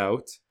Booker was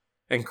out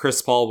and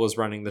Chris Paul was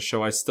running the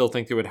show, I still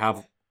think they would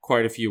have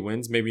quite a few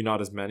wins, maybe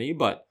not as many,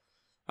 but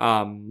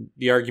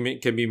the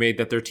argument can be made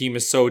that their team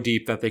is so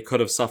deep that they could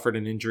have suffered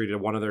an injury to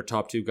one of their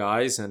top two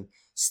guys and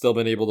still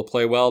been able to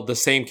play well. The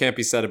same can't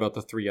be said about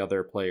the three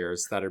other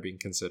players that are being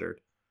considered.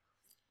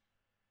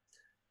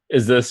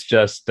 Is this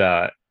just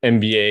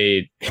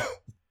NBA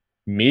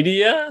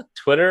media,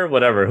 Twitter,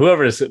 whatever,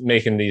 whoever is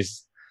making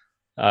these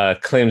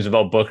claims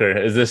about Booker?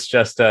 Is this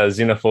just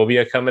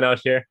xenophobia coming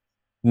out here?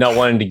 Not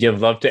wanting to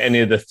give love to any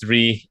of the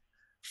three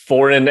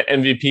foreign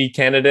MVP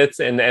candidates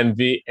in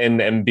Embiid,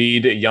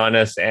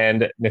 Giannis,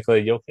 and Nikola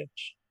Jokic?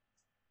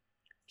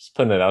 Just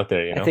putting it out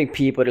there, you know? I think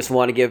people just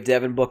want to give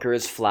Devin Booker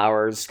his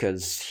flowers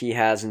because he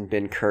hasn't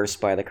been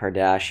cursed by the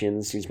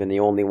Kardashians. He's been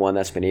the only one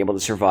that's been able to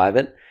survive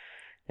it.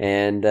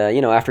 And,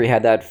 after he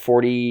had that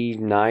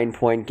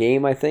 49-point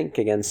game, I think,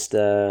 against,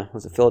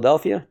 was it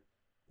Philadelphia?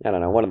 I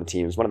don't know, one of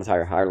the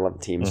higher level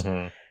teams.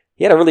 Mm-hmm.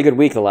 He had a really good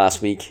week the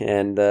last week.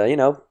 And,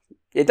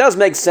 it does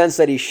make sense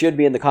that he should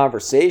be in the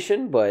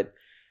conversation, but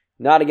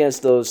not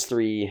against those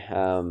three,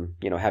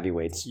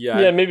 heavyweights.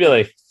 Yeah,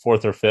 maybe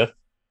fourth or fifth.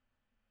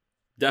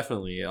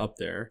 Definitely up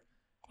there.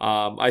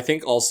 I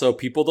think also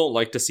people don't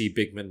like to see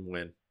big men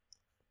win.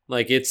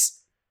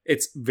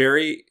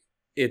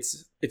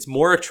 It's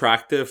more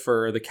attractive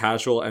for the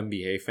casual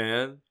NBA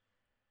fan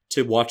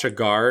to watch a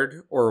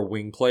guard or a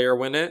wing player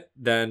win it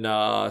than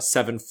a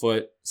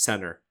 7-foot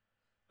center.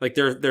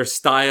 Their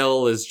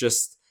style is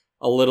just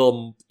a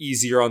little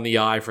easier on the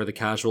eye for the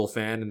casual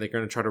fan, and they're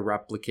going to try to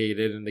replicate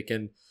it, and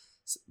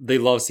they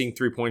love seeing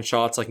 3-point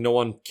shots. No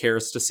one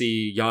cares to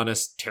see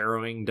Giannis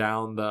tearing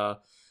down the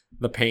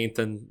paint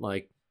and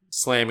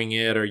slamming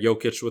it, or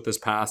Jokic with his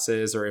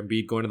passes, or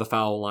Embiid going to the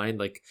foul line.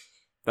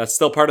 That's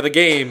still part of the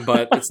game,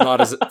 but it's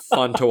not as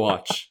fun to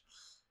watch.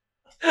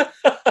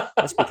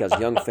 That's because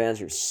young fans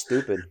are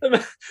stupid.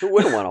 Who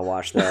wouldn't want to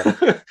watch that?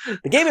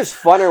 The game is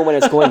funner when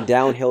it's going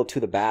downhill to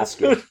the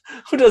basket.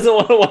 Who doesn't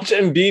want to watch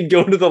Embiid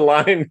go to the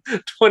line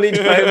 20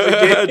 times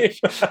a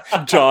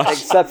game? Josh.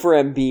 Except for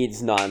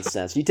Embiid's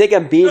nonsense. You take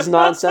Embiid's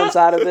nonsense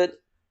out of it,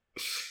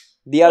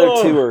 the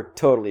other two are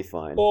totally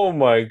fine. Oh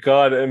my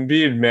God,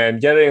 Embiid, man,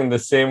 getting the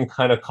same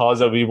kind of cause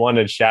that we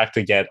wanted Shaq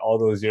to get all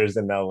those years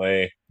in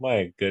LA.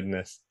 My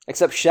goodness.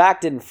 Except Shaq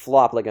didn't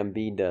flop like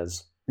Embiid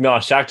does. No,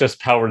 Shaq just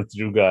powered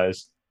through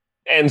guys.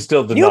 And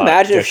still did not. Can you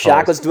imagine if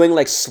Shaq was doing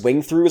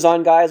swing throughs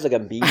on guys like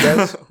Embiid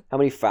does? How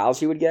many fouls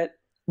he would get?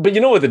 But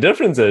you know what the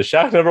difference is?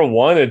 Shaq never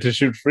wanted to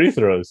shoot free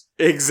throws.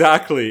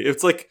 Exactly.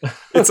 It's like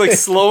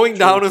slowing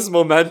down his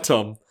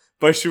momentum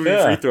by shooting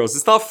free throws.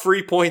 It's not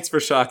free points for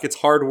Shaq. It's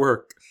hard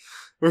work.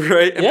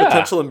 Right? And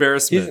potential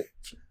embarrassment.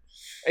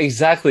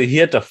 Exactly. He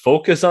had to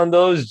focus on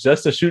those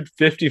just to shoot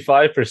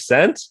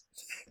 55%.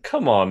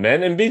 Come on, man.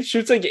 Embiid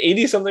shoots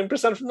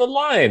 80-something% from the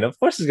line. Of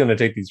course he's going to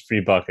take these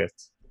free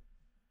buckets.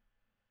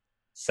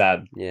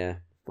 Sad. Yeah.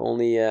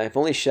 If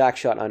only Shaq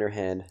shot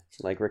underhand,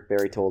 like Rick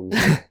Barry told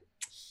him.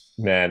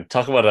 Man,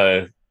 talk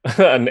about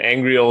an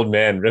angry old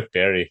man, Rick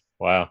Barry.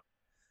 Wow.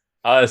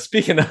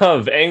 Speaking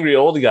of angry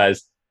old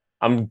guys,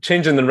 I'm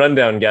changing the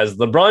rundown, guys.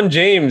 LeBron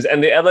James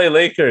and the LA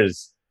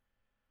Lakers.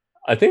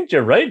 I think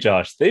you're right,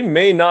 Josh. They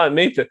may not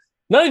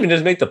not even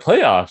just make the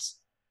playoffs.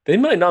 They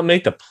might not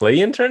make the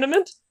play-in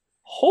tournament.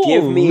 Holy.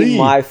 Give me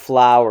my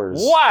flowers.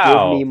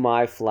 Wow. Give me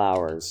my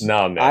flowers.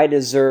 No, man. I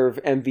deserve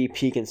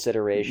MVP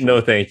consideration.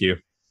 No, thank you.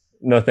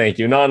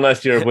 Not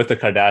unless you're with the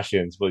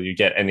Kardashians will you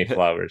get any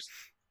flowers.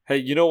 Hey,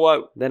 you know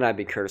what? Then I'd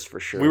be cursed for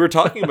sure. We were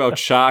talking about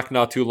Shaq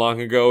not too long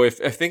ago. If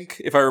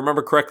I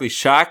remember correctly,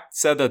 Shaq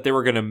said that they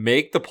were going to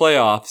make the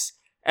playoffs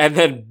and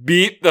then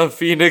beat the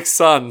Phoenix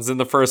Suns in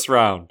the first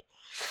round.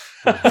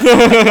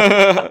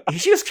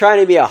 He's just trying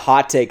to be a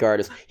hot take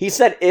artist. He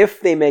said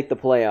if they make the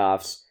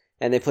playoffs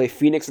and they play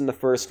Phoenix in the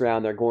first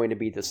round, they're going to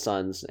beat the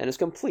Suns. And it's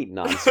complete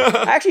nonsense.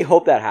 I actually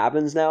hope that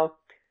happens now.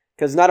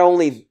 Because not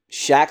only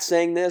Shaq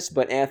saying this,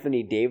 but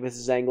Anthony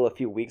Davis's angle a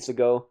few weeks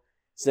ago,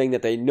 saying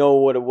that they know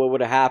what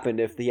would have happened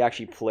if he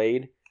actually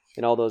played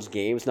in all those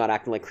games, not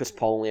acting like Chris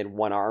Paul only had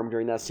one arm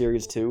during that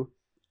series too.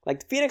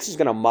 Phoenix is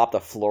going to mop the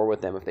floor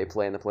with them if they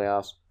play in the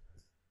playoffs.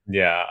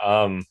 Yeah.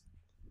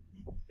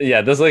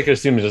 Yeah, this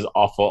Lakers team is just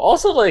awful.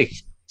 Also, like,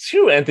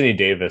 screw Anthony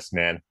Davis,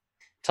 man.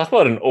 Talk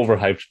about an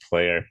overhyped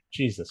player.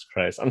 Jesus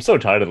Christ. I'm so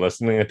tired of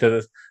listening to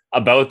this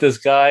about this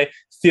guy,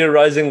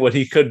 theorizing what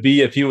he could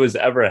be if he was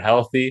ever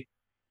healthy.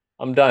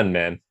 I'm done,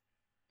 man.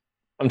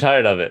 I'm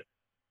tired of it.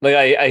 Like,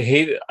 I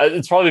hate it.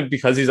 It's probably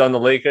because he's on the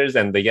Lakers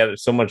and they get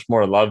so much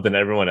more love than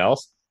everyone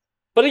else.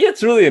 But it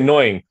gets really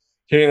annoying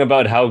hearing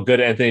about how good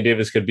Anthony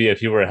Davis could be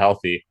if he were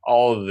healthy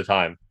all of the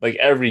time, like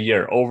every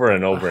year, over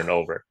and over and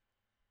over.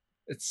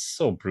 It's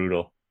so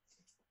brutal.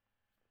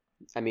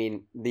 I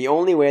mean, the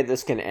only way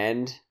this can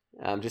end,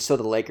 just so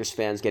the Lakers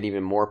fans get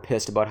even more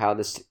pissed about how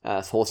this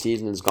whole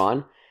season is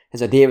gone,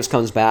 is that Davis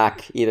comes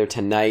back either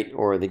tonight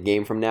or the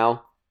game from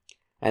now,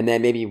 and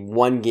then maybe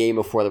one game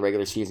before the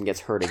regular season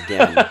gets hurt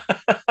again.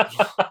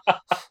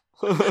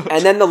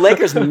 And then the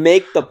Lakers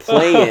make the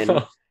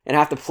play-in and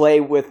have to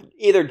play with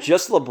either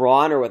just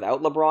LeBron or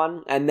without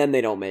LeBron, and then they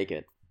don't make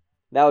it.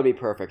 That would be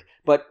perfect.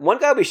 But one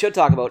guy we should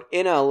talk about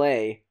in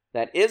LA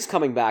that is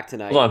coming back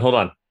tonight. Hold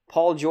on.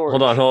 Paul George.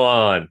 Hold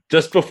on.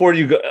 Just before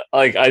you go,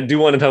 like, I do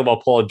want to talk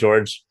about Paul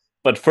George.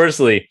 But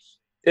firstly,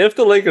 if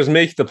the Lakers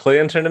make the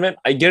play-in tournament,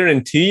 I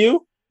guarantee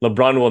you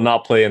LeBron will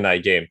not play in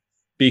that game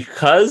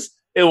because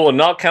it will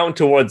not count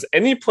towards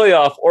any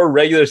playoff or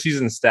regular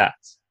season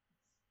stats.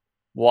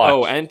 Watch.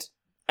 Oh,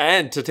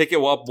 and to take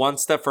it up one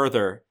step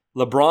further,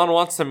 LeBron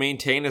wants to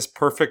maintain his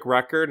perfect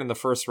record in the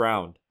first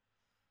round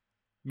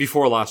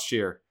before last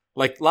year.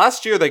 Like,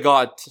 last year they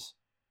got...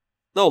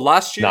 No,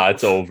 last year... Nah,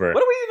 it's over.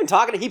 What are we even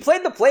talking? He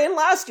played the play-in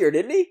last year,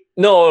 didn't he?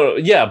 No,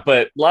 yeah,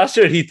 but last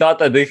year he thought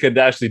that they could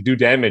actually do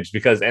damage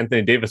because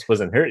Anthony Davis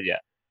wasn't hurt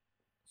yet.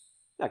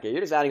 Okay,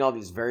 you're just adding all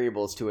these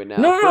variables to it now.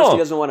 No. First, he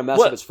doesn't want to mess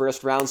up his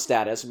first round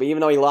status, but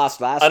even though he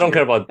lost last year... I don't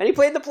care about... And he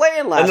played the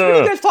play-in last year. No, What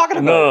are you guys talking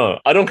about? No,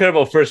 I don't care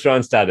about first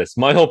round status.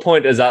 My whole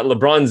point is that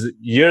LeBron's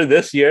year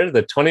this year,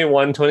 the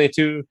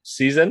 21-22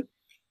 season,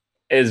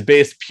 is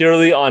based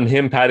purely on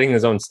him padding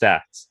his own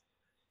stats.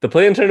 The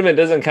play-in tournament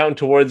doesn't count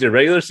towards your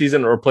regular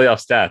season or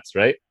playoff stats,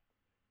 right?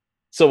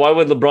 So why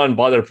would LeBron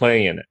bother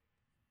playing in it?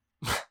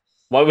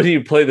 Why would he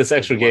play this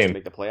extra He wants to game?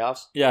 make the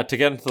playoffs? Yeah, to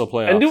get into the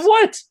playoffs. And do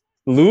what?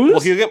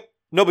 Lose?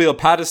 Well, but he'll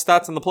pad his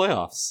stats in the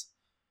playoffs.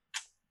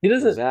 He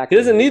doesn't. Exactly. He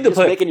doesn't need You're the just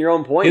play. making your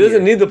own point. He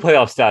doesn't here. need the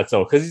playoff stats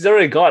though, because he's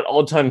already got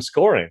all-time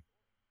scoring.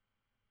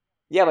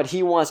 Yeah, but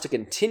he wants to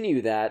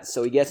continue that,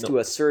 so he gets to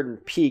a certain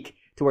peak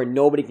to where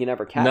nobody can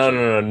ever catch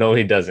him. No,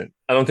 he doesn't.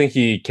 I don't think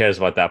he cares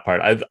about that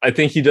part. I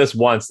think he just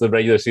wants the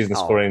regular season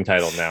scoring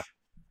title now.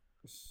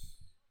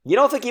 You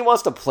don't think he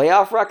wants the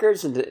playoff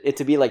records and it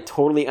to be like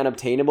totally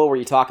unobtainable, where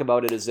you talk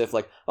about it as if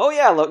like, oh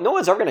yeah, no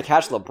one's ever going to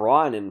catch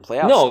LeBron in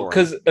playoff No, scoring.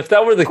 because if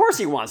that were the Of course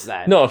he wants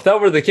that. No, if that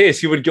were the case,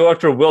 he would go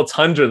after Wilt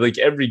 100 like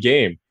every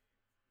game.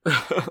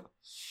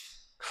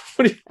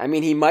 I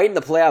mean, he might in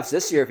the playoffs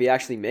this year if he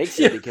actually makes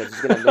it, because he's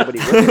going to have nobody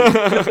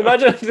with him.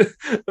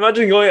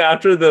 imagine going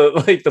after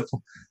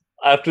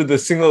after the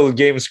single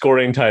game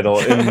scoring title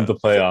in the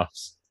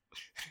playoffs.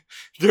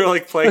 They're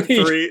like playing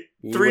three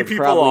would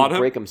people probably on him.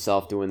 break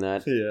himself doing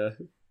that.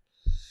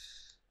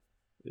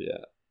 Yeah.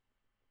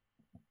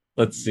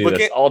 Let's see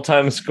this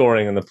all-time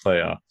scoring in the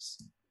playoffs.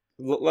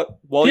 While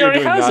He you're already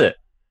doing has that, it.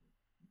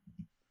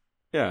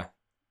 yeah.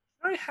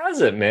 He already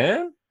has it,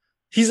 man.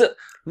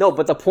 No,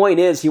 but the point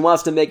is, he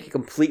wants to make it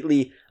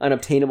completely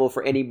unobtainable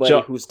for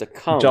anybody who's to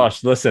come.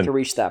 Josh, listen. To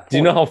reach that point. Do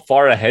you know how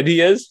far ahead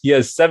he is? He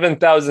has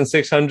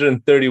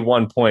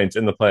 7,631 points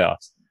in the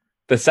playoffs.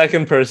 The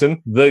second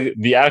person,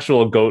 the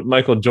actual GOAT,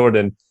 Michael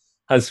Jordan,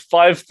 has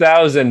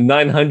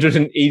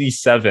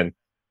 5,987.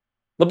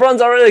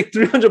 LeBron's already like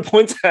 300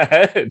 points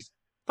ahead.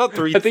 About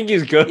three. I think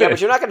he's good. Yeah, but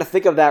you're not going to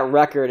think of that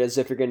record as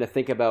if you're going to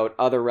think about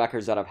other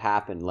records that have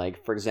happened.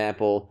 Like, for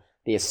example,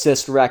 the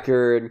assist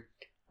record,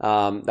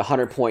 the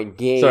 100-point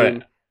game.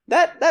 Sorry.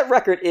 That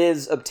record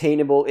is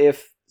obtainable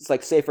if, it's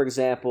like, say, for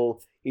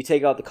example, you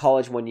take out the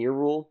college 1-year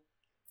rule,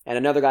 and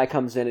another guy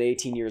comes in at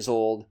 18 years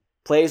old,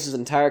 plays his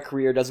entire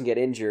career, doesn't get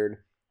injured.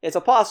 It's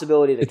a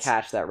possibility to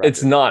catch that record.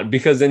 It's not,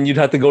 because then you'd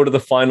have to go to the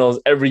finals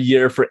every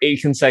year for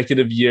 8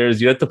 consecutive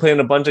years. You have to play in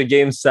a bunch of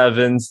game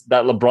 7s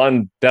that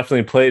LeBron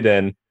definitely played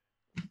in.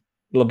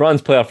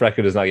 LeBron's playoff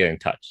record is not getting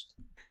touched.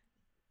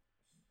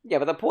 Yeah,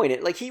 but the point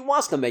is, like, he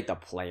wants to make the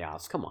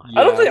playoffs. Come on.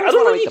 I don't think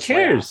He he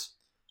cares.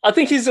 I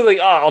think he's like,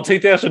 I'll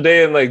take the extra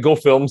day and like go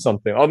film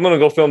something. I'm gonna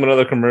go film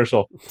another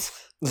commercial.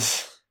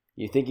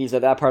 You think he's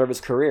at that part of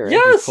his career? Eh?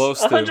 Yes, close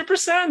to.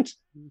 100%.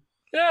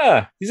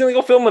 Yeah, he's gonna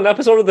go film an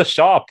episode of The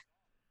Shop.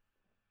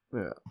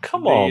 Yeah.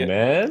 Come on,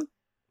 man.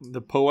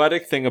 The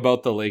poetic thing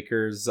about the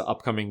Lakers'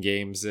 upcoming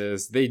games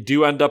is they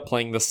do end up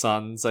playing the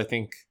Suns. I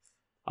think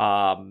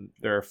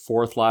their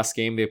fourth last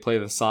game they play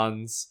the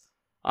Suns,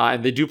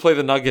 and they do play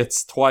the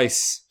Nuggets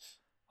twice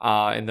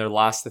in their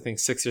last, I think,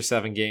 6 or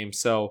 7 games.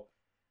 So,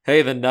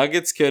 hey, the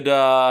Nuggets could,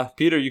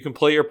 Peter, you can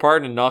play your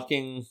part in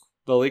knocking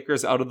the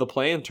Lakers out of the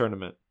play-in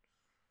tournament.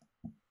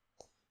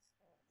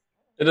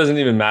 It doesn't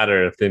even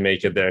matter if they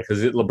make it there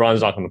because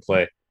LeBron's not going to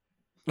play.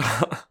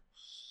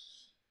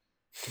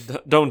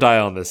 Don't die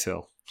on this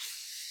hill.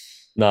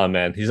 Nah,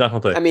 man, he's not gonna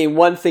play. I mean,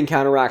 one thing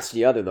counteracts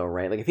the other, though,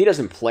 right? Like, if he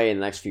doesn't play in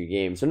the next few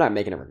games, they're not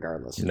making it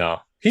regardless. No,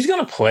 he's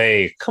gonna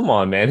play. Come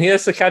on, man. He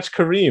has to catch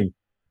Kareem.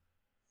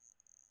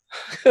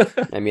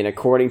 I mean,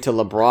 according to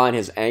LeBron,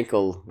 his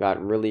ankle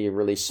got really,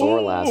 really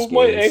sore last game.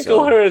 My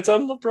ankle hurts.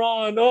 I'm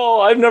LeBron. Oh,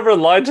 I've never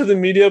lied to the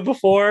media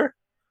before.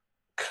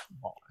 Come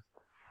on,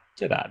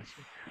 get out of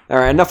here. All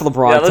right, enough of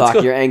LeBron talk.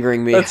 Go. You're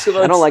angering me. I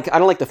don't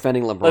like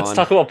defending LeBron. Let's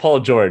talk about Paul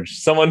George,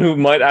 someone who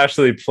might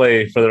actually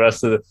play for the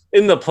rest of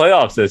in the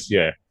playoffs this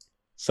year.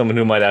 Someone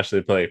who might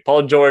actually play.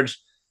 Paul George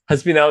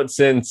has been out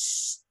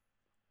since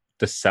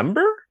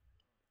December.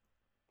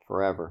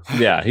 Forever.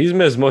 Yeah, he's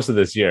missed most of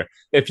this year.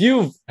 If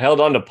you've held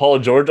on to Paul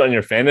George on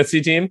your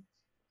fantasy team,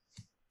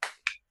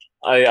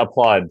 I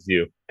applaud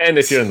you. And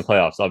if you're in the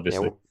playoffs,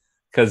 obviously.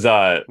 Because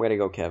way to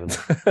go, Kevin.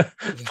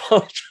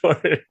 Paul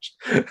George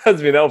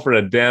has been out for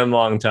a damn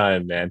long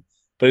time, man.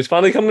 But he's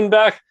finally coming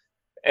back.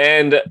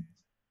 And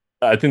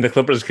I think the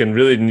Clippers can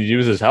really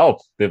use his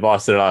help. They've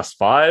lost their last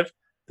 5.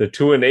 They're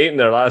 2-8 in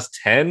their last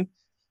 10.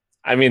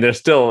 I mean, they're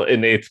still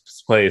in 8th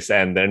place,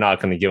 and they're not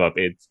going to give up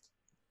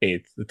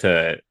 8th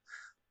to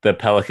the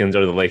Pelicans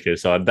or the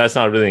Lakers. So that's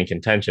not really in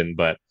contention.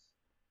 But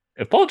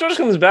if Paul George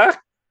comes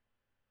back,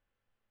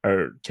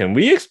 or can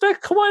we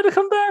expect Kawhi to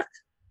come back?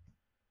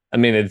 I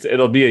mean,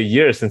 it'll be a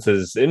year since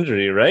his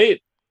injury, right?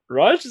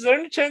 Raj, is there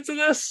any chance of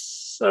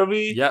this? Are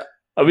we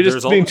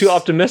just being too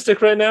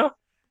optimistic right now?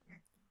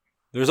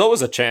 There's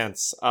always a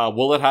chance.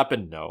 Will it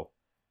happen? No.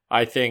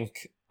 I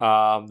think,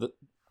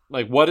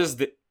 what is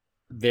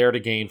there to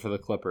gain for the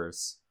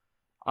Clippers?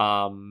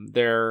 A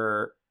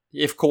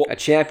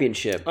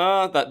championship.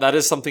 That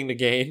is something to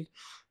gain.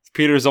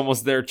 Peter's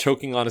almost there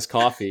choking on his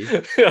coffee.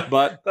 Yeah,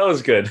 but that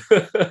was good.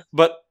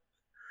 But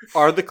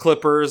are the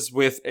Clippers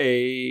with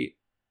a,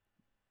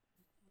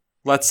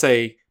 let's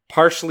say,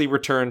 partially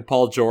returned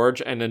Paul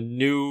George and a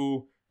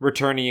new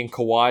returning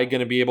Kawhi going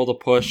to be able to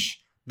push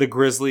the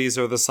Grizzlies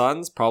or the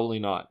Suns? Probably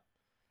not.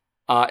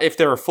 If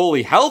they're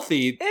fully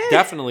healthy,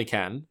 definitely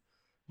can.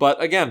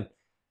 But again,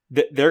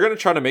 they're going to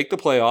try to make the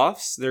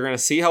playoffs. They're going to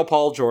see how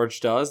Paul George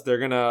does. They're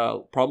going to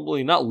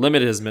probably not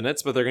limit his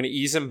minutes, but they're going to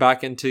ease him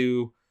back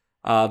into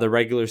the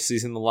regular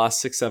season, the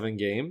last 6-7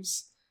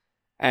 games.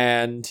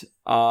 And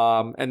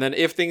then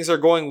if things are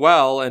going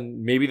well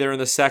and maybe they're in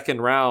the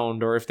second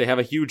round, or if they have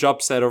a huge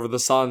upset over the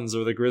Suns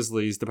or the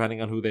Grizzlies,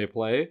 depending on who they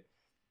play,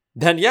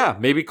 then yeah,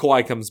 maybe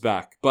Kawhi comes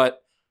back.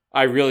 But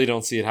I really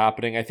don't see it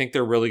happening. I think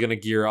they're really going to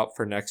gear up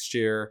for next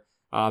year.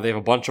 They have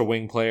a bunch of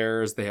wing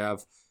players. They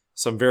have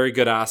some very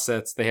good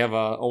assets. They have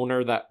a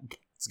owner that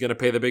is going to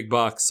pay the big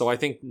bucks. So I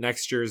think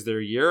next year is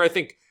their year. I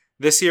think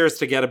this year is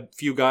to get a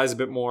few guys a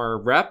bit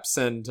more reps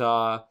and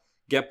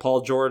get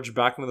Paul George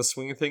back into the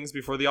swing of things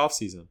before the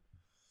offseason.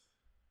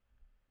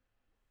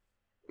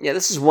 Yeah,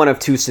 this is one of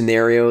two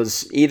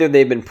scenarios. Either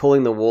they've been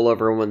pulling the wool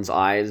over everyone's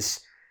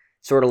eyes,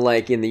 sort of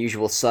like in The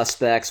Usual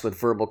Suspects with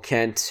Verbal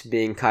Kent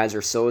being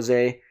Kaiser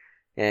Soze,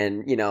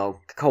 and,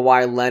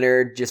 Kawhi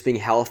Leonard just being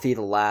healthy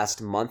the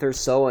last month or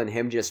so, and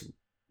him just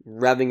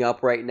revving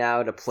up right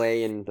now to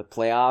play in the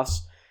playoffs,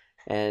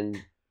 and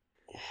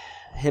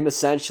him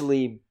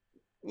essentially,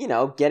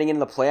 getting into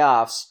the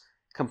playoffs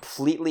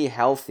completely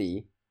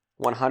healthy,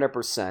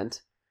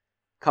 100%,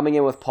 coming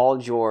in with Paul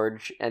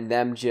George and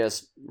them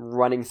just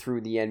running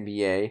through the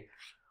NBA.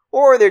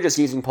 Or they're just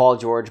using Paul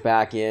George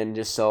back in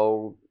just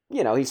so,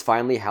 he's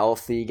finally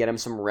healthy, get him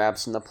some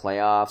reps in the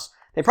playoffs.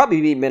 They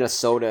probably beat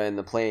Minnesota in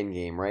the play-in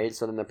game, right?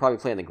 So then they're probably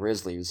playing the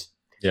Grizzlies.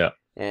 Yeah.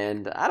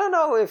 And I don't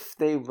know if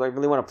they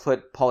really want to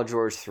put Paul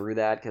George through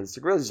that, because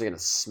the Grizzlies are going to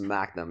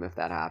smack them if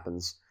that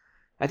happens.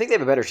 I think they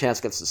have a better chance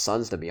against the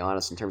Suns, to be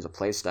honest, in terms of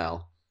play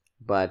style.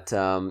 But,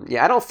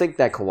 I don't think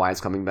that Kawhi's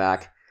coming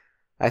back.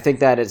 I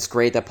think that it's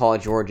great that Paul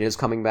George is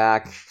coming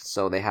back,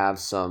 so they have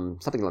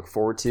something to look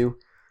forward to.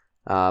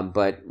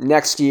 But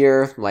next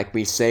year, like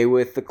we say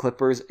with the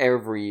Clippers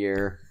every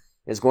year,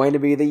 is going to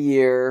be the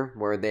year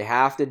where they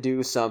have to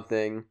do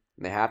something,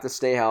 they have to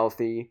stay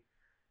healthy,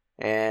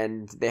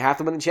 and they have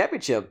to win the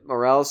championship,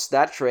 or else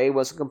that trade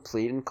was a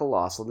complete and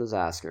colossal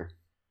disaster.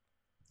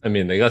 I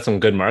mean, they got some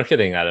good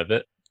marketing out of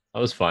it. That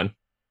was fun.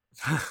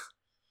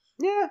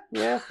 Yeah,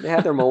 they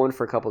had their moment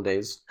for a couple of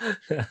days.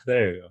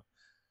 There you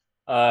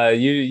go.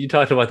 You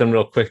talked about them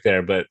real quick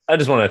there, but I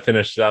just want to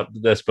finish up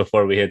this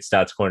before we hit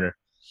Stats Corner.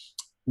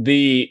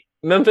 The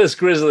Memphis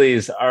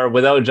Grizzlies are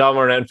without Ja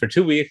Morant for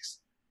 2 weeks,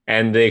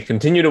 and they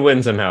continue to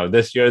win somehow.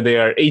 This year, they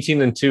are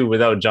 18-2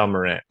 without Ja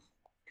Morant.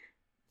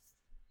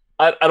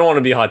 I don't want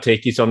to be hot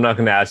takey, so I'm not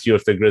going to ask you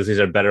if the Grizzlies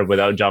are better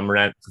without Ja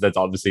Morant, because that's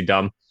obviously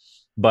dumb.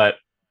 But,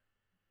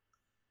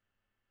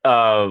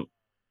 how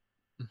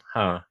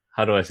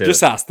do I say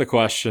Just ask the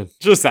question.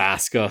 Just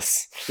ask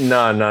us.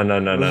 No,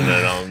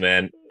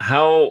 man.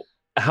 How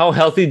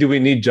healthy do we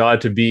need Ja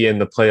to be in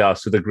the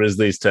playoffs for the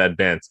Grizzlies to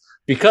advance?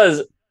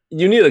 Because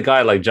you need a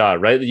guy like Ja,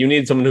 right? You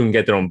need someone who can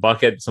get their own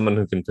bucket, someone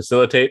who can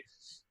facilitate,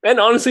 and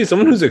honestly,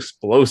 someone who's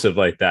explosive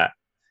like that.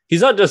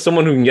 He's not just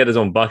someone who can get his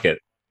own bucket,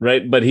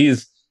 right? But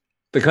he's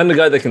the kind of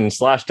guy that can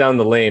slash down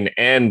the lane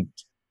and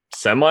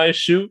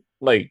semi-shoot.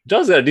 Like,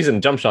 Ja's got a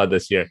decent jump shot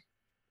this year.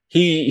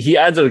 he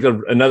adds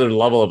another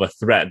level of a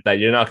threat that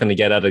you're not going to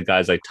get out of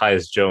guys like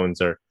Tyus Jones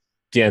or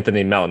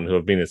DeAnthony Melton, who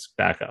have been his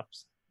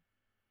backups.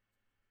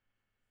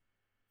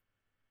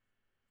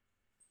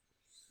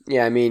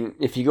 Yeah, I mean,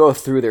 if you go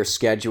through their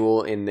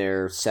schedule in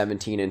their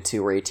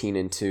 17-2 or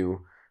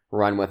 18-2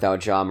 run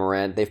without Ja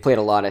Morant, they've played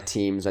a lot of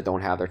teams that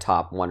don't have their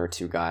top 1 or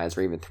 2 guys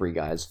or even 3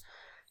 guys.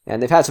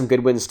 And they've had some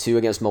good wins too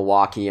against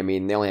Milwaukee. I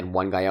mean, they only had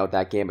one guy out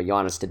that game, but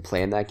Giannis did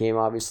play in that game,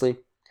 obviously.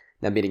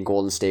 Them beating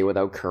Golden State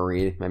without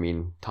Curry. I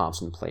mean,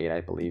 Thompson played,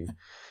 I believe.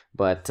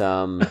 But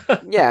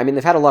yeah, I mean,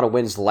 they've had a lot of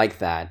wins like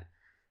that,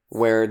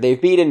 where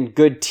they've beaten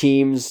good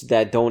teams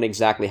that don't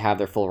exactly have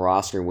their full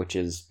roster, which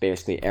is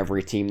basically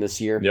every team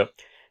this year. Yep.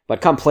 But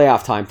come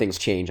playoff time, things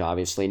change,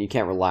 obviously, and you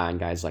can't rely on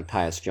guys like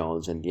Tyus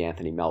Jones and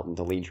DeAnthony Melton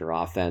to lead your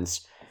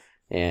offense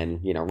and,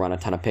 you know, run a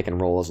ton of pick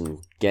and rolls and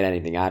get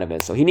anything out of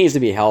it. So he needs to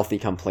be healthy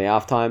come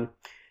playoff time.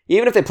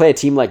 Even if they play a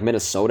team like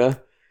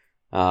Minnesota,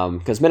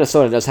 because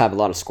Minnesota does have a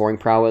lot of scoring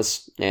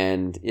prowess,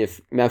 and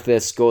if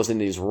Memphis goes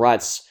into these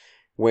ruts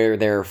where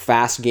their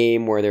fast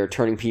game, where they're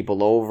turning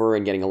people over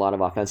and getting a lot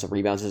of offensive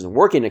rebounds, isn't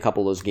working in a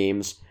couple of those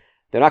games,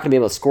 they're not going to be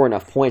able to score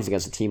enough points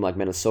against a team like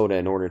Minnesota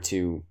in order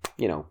to,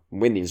 you know,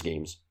 win these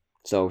games.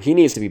 So he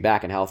needs to be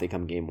back and healthy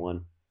come game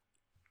 1.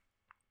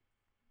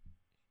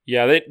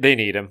 Yeah, they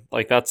need him.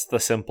 Like, that's the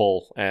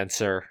simple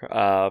answer.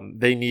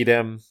 They need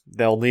him.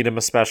 They'll need him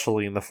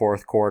especially in the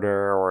fourth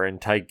quarter or in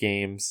tight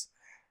games.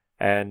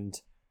 And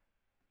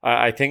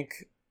I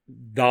think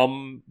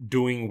them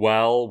doing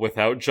well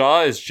without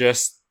Ja is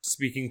just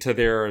speaking to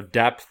their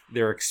depth,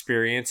 their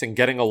experience, and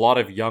getting a lot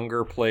of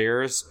younger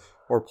players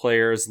or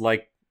players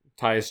like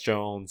Tyus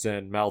Jones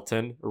and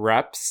Melton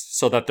reps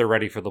so that they're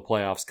ready for the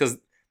playoffs. Because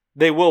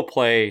they will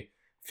play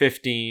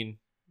 15,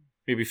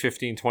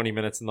 20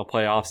 minutes in the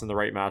playoffs in the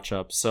right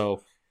matchup.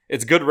 So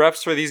it's good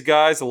reps for these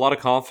guys, a lot of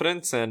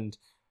confidence, and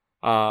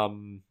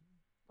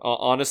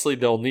honestly,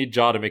 they'll need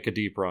Ja to make a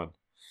deep run.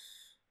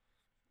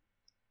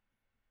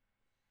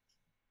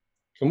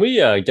 Can we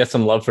get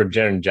some love for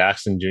Jaren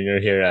Jackson Jr.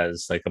 here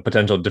as like a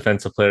potential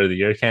Defensive Player of the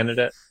Year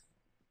candidate?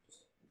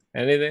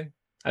 Anything?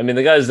 I mean,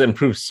 the guy's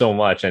improved so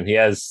much, and he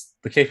has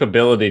the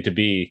capability to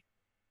be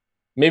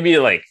maybe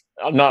like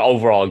not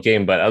overall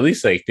game, but at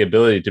least like the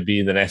ability to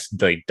be the next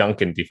like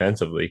Duncan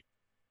defensively,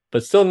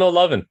 but still no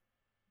loving.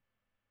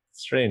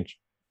 Strange.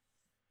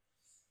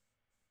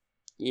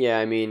 Yeah,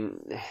 I mean,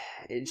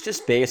 it's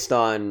just based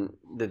on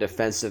the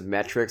defensive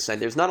metrics.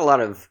 And there's not a lot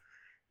of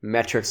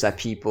metrics that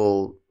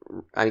people,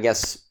 I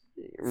guess,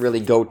 really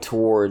go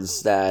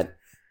towards that.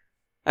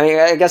 I mean,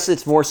 I guess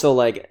it's more so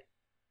like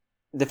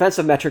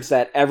defensive metrics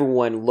that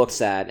everyone looks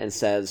at and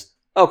says,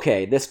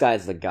 okay, this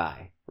guy's the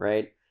guy,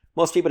 right?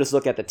 Most people just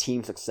look at the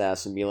team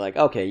success and be like,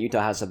 okay,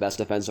 Utah has the best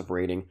defensive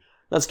rating.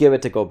 Let's give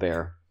it to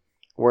Gobert.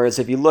 Whereas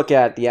if you look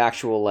at the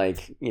actual,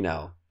 like, you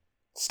know,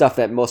 stuff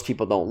that most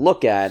people don't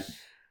look at,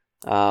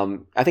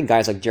 I think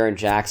guys like Jaren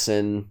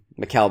Jackson,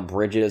 Mikal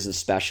Bridges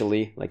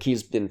especially, like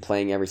he's been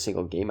playing every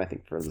single game, I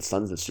think, for the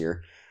Suns this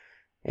year.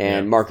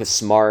 And Marcus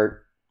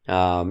Smart. You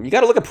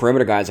got to look at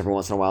perimeter guys every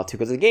once in a while, too,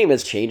 because the game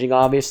is changing,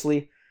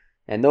 obviously.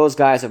 And those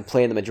guys have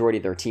played the majority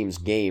of their team's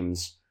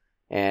games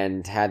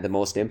and had the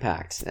most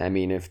impact. I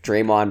mean, if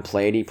Draymond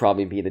played, he'd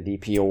probably be the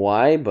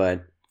DPOY,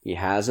 but he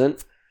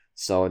hasn't.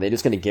 So are they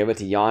just going to give it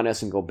to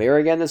Giannis and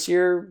Gobert again this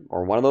year?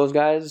 Or one of those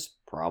guys?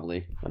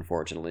 Probably,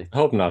 unfortunately. I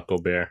hope not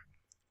Gobert.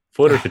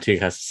 Floater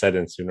fatigue has to set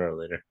in sooner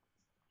or later.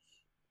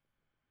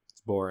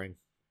 It's boring.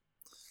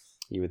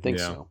 You would think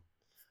so.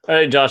 All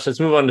right, Josh, let's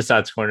move on to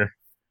Stats Corner.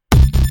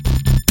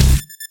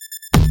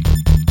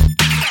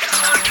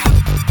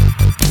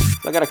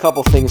 I got a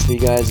couple things for you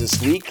guys this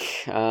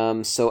week.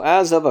 So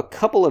as of a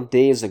couple of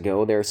days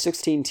ago, there are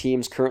 16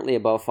 teams currently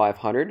above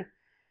 500.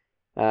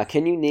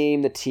 Can you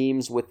name the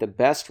teams with the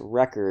best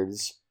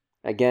records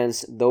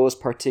against those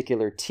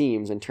particular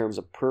teams in terms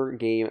of per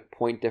game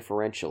point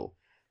differential?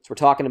 So we're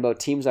talking about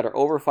teams that are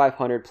over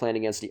 500 playing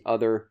against the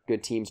other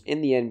good teams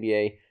in the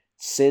NBA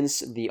since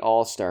the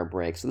All-Star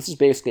break. So this is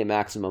basically a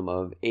maximum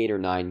of 8 or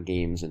 9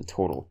 games in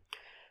total.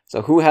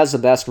 So who has the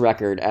best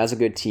record as a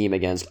good team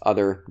against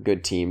other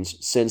good teams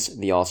since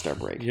the All-Star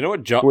break? You know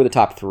what? Who are the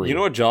top 3? You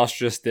know what Josh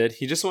just did?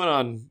 He just went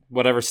on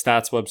whatever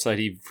stats website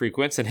he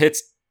frequents and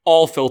hits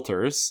all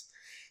filters,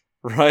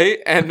 right?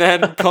 And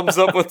then comes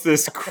up with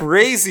this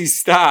crazy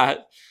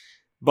stat.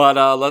 But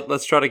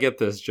let's try to get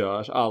this,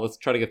 Josh. Let's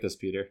try to get this,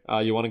 Peter.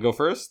 You want to go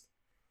first?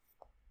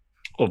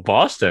 Oh,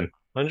 Boston,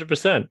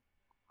 100%.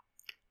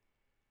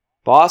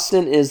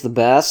 Boston is the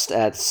best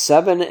at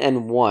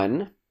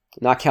 7-1.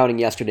 Not counting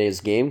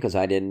yesterday's game because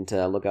I didn't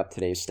look up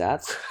today's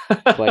stats.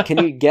 But can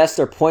you guess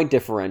their point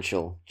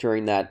differential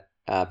during that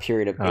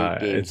period of 8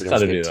 games it's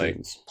got against to be good like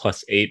teams?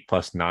 +8,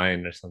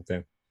 +9 or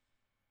something.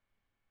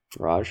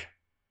 Raj?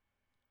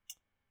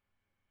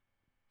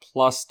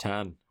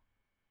 +10.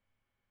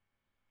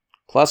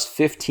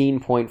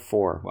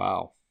 +15.4.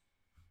 Wow.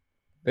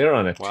 They're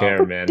on a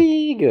tear, man.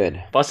 Pretty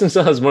good. Boston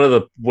still has one of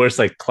the worst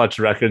like clutch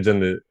records in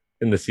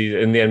the season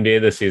in the NBA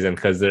this season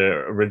because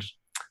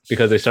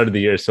they started the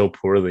year so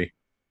poorly.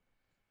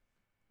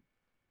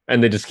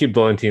 and they just keep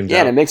blowing teams Yeah,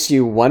 out. and it makes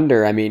you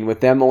wonder. I mean, with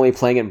them only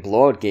playing in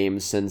blowout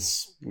games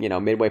since,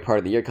 midway part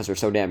of the year because they're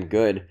so damn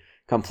good,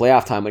 come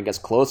playoff time when it gets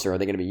closer, are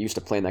they going to be used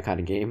to playing that kind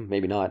of game?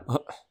 Maybe not.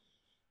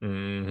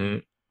 Mm-hmm.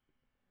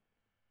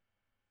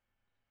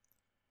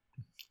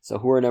 So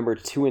who are number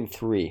 2 and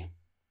 3?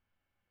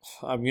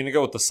 I'm gonna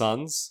go with the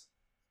Suns.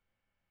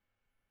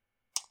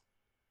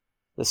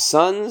 The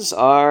Suns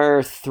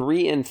are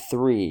 3 and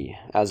 3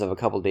 as of a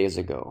couple days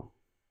ago.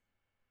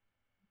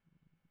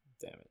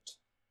 Damn it.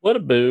 What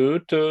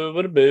about?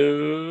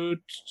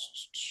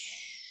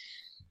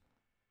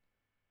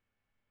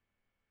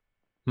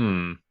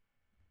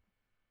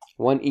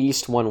 One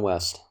East, one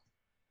West.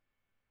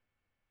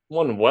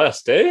 One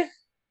West, eh?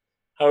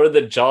 How are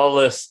the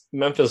jawless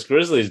Memphis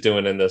Grizzlies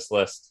doing in this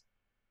list?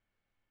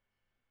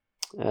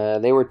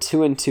 They were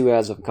 2 and 2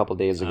 as of a couple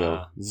days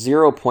ago.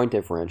 0 point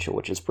differential,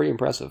 which is pretty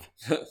impressive.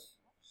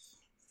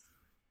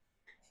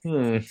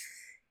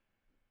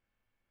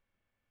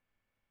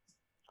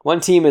 One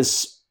team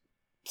is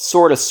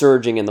sort of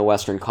surging in the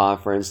Western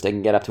Conference. They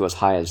can get up to as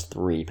high as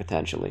 3,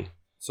 potentially.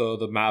 So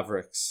the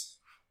Mavericks.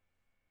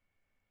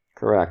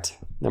 Correct.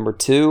 Number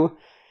 2,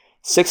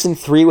 6 and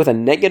 3 with a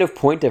negative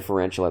point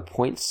differential at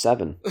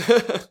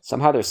 0.7.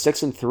 Somehow they're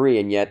 6 and 3,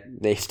 and yet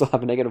they still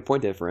have a negative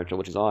point differential,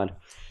 which is odd.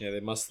 Yeah, they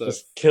must have.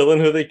 Just killing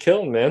who they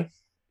kill, man.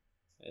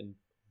 And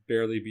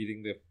barely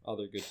beating the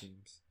other good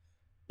teams.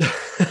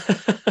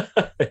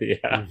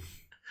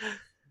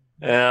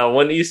 Yeah.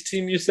 One East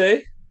team, you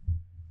say?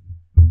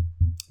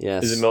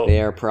 Yes, Is it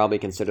they are probably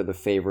considered the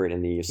favorite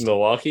in the East.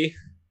 Milwaukee?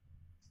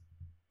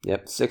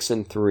 Yep, 6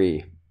 and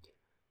 3.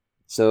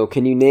 So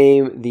can you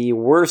name the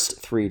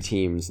worst 3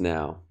 teams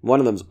now? One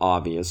of them's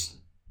obvious.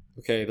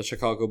 Okay, the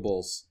Chicago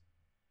Bulls.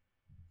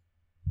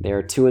 They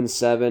are 2 and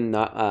 7,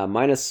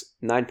 minus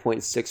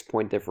 9.6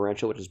 point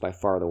differential, which is by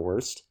far the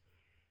worst.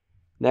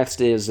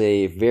 Next is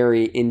a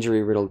very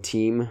injury-riddled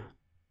team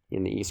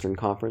in the Eastern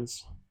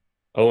Conference.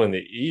 Oh, in the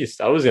East.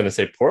 I was going to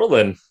say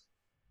Portland.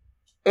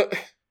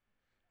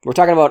 We're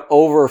talking about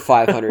over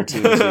 500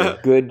 teams here.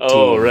 Good teams.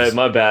 Oh, right.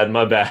 My bad.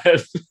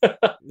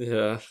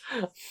 Yeah.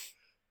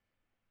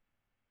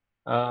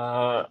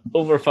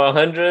 Over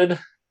 500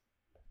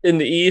 in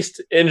the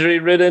East,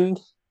 injury-ridden.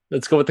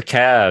 Let's go with the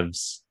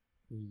Cavs.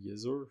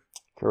 Yes, sir.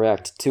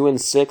 Correct. 2 and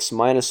 6,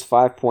 minus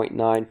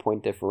 5.9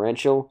 point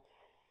differential.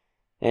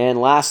 And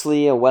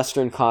lastly, a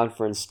Western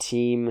Conference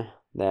team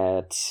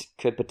that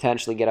could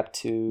potentially get up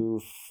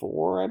to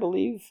 4, I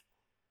believe.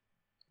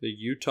 The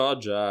Utah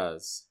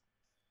Jazz.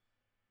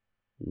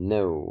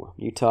 No.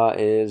 Utah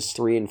is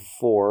 3 and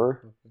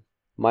 4,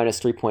 minus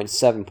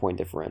 3.7 point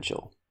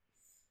differential.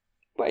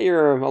 But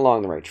you're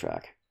along the right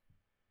track.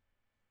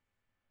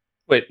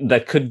 Wait,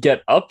 that could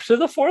get up to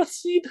the 4th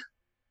seed?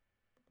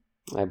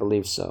 I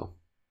believe so.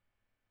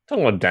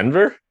 Talking about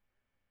Denver?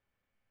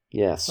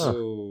 Yes. Huh.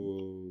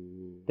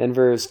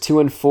 Denver is 2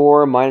 and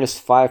 4,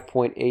 minus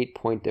 5.8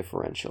 point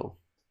differential.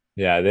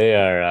 Yeah, they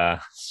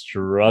are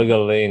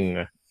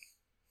struggling.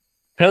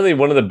 Apparently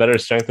one of the better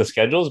strength of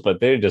schedules, but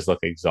they just look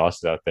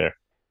exhausted out there.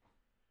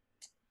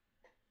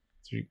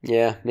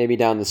 Yeah, maybe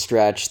down the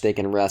stretch they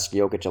can rest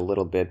Jokic a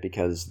little bit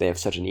because they have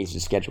such an easy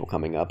schedule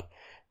coming up.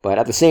 But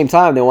at the same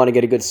time, they want to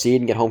get a good seed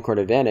and get home court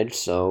advantage,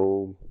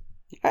 so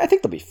I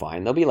think they'll be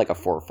fine. They'll be like a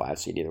 4 or 5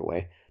 seed either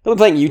way. They'll be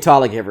playing Utah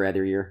like every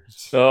other year.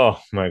 Oh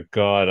my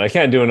god, I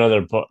can't do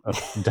another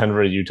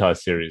Denver-Utah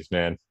series,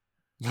 man.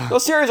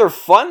 Those series are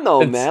fun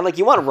though, man. Like,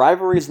 you want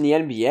rivalries in the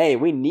NBA.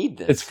 We need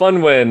this. It's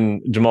fun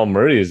when Jamal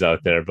Murray is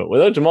out there, but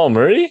without Jamal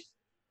Murray,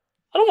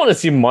 I don't want to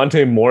see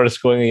Monte Morris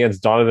going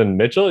against Donovan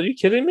Mitchell. Are you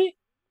kidding me?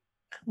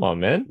 Come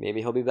on, man.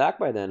 Maybe he'll be back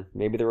by then.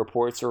 Maybe the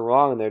reports are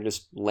wrong and they're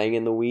just laying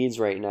in the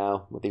weeds right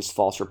now with these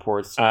false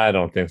reports. I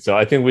don't think so.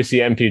 I think we see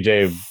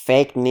MPJ.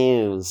 Fake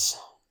news.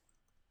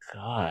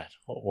 God,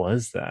 what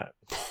was that?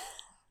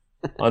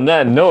 On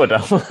that note,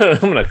 I'm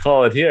going to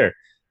call it here.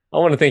 I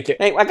want to thank you.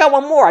 Hey, I got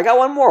one more.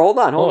 Hold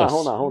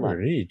on.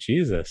 Sorry,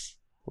 Jesus.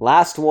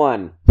 Last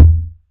one.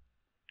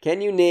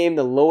 Can you name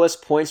the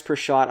lowest points per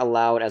shot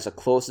allowed as a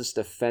closest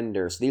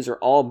defender? So these are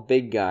all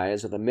big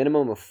guys with a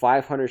minimum of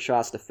 500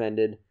 shots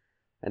defended,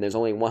 and there's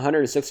only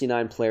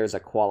 169 players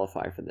that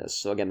qualify for this.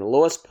 So again, the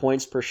lowest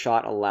points per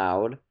shot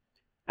allowed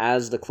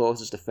as the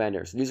closest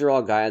defender. So these are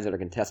all guys that are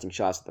contesting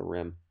shots at the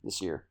rim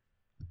this year.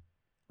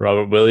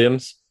 Robert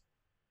Williams.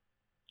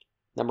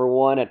 Number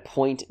 1 at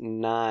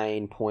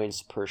 0.9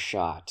 points per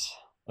shot.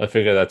 I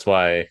figure that's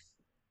why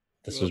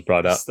this was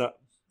brought up.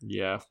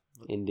 Yeah.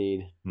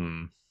 Indeed.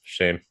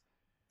 Shame.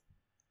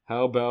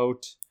 How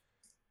about...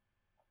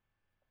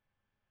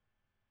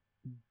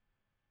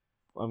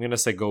 I'm going to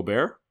say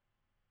Gobert.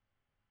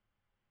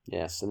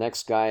 Yes, the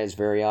next guy is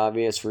very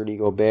obvious. Rudy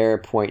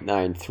Gobert,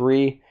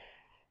 0.93.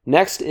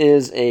 Next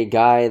is a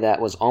guy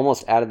that was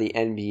almost out of the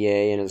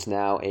NBA and is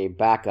now a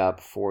backup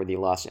for the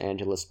Los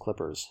Angeles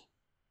Clippers.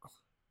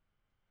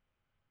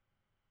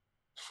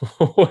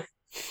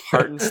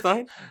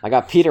 Hartenstein? I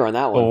got Peter on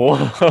that one.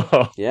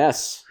 Whoa.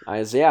 Yes,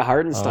 Isaiah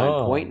Hartenstein,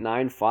 Oh.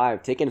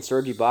 0.95, taking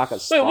Serge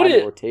Ibaka's Wait, spot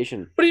in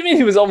rotation. What do you mean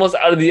he was almost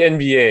out of the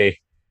NBA?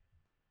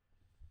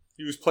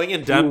 He was playing in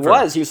He Denver.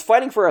 was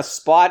fighting for a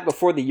spot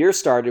before the year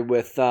started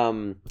with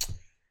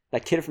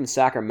that kid from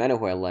Sacramento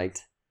who I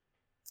liked.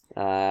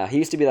 He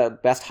used to be the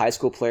best high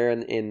school player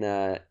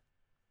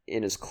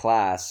in his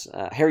class.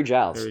 Harry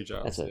Giles. Harry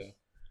Giles, That's it.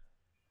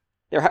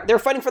 yeah. They're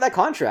fighting for that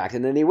contract,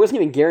 and then he wasn't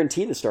even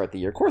guaranteed to start the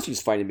year. Of course, he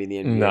was fighting to be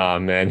in the NBA. Nah,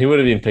 man, he would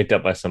have been picked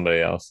up by somebody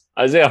else.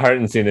 Isaiah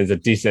Hartenstein is a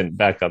decent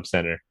backup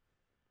center.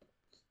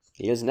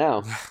 He is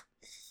now.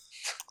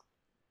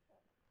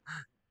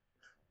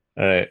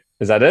 All right,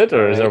 is that it,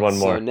 or is there one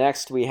more? So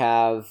next we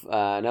have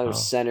another Oh.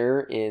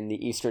 center in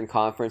the Eastern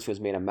Conference who has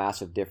made a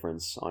massive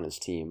difference on his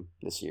team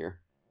this year.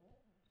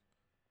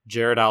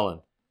 Jared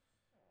Allen.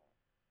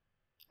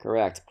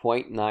 Correct.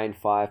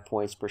 0.95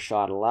 points per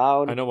shot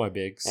allowed. I know my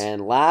bigs.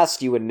 And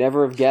last, you would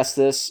never have guessed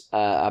this,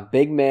 a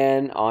big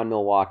man on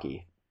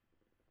Milwaukee.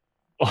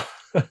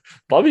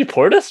 Bobby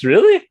Portis,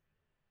 really?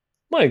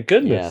 My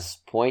goodness.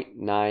 Yes,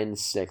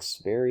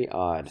 0.96. Very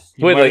odd.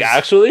 You Wait, might like as-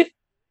 actually?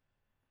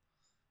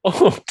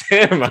 Oh,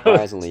 damn!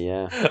 Surprisingly,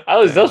 yeah. I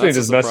was Damn, definitely that's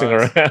just a messing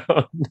surprise.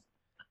 around.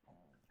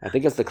 I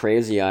think it's the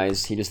crazy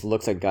eyes. He just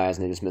looks at guys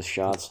and they just miss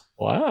shots.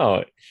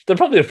 Wow, they're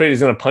probably afraid he's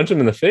gonna punch him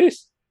in the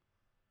face.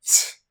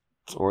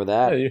 Or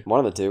that. Yeah, you- One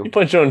of the two. You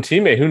punch your own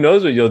teammate. Who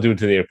knows what you'll do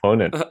to the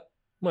opponent?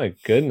 My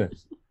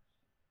goodness.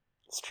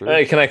 It's true. All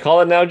right, can I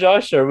call it now,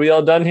 Josh? Are we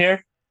all done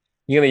here?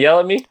 You gonna yell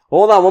at me?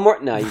 Hold on, one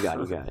more. No, you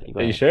got it. Go Are you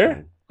ahead, sure? go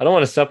ahead. I don't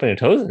want to step on your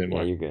toes Yeah,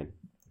 anymore. you're good.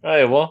 All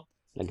right, well,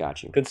 I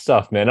got you. good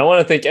stuff, man. I want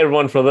to thank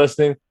everyone for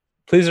listening.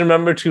 Please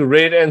remember to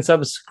rate and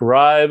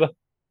subscribe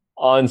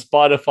on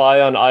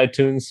Spotify, on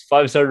iTunes.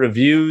 5-star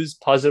reviews,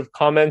 positive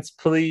comments,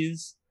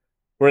 please.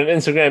 We're on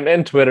Instagram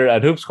and Twitter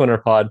at Hoops Corner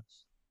Pod.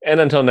 And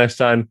until next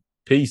time,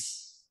 peace.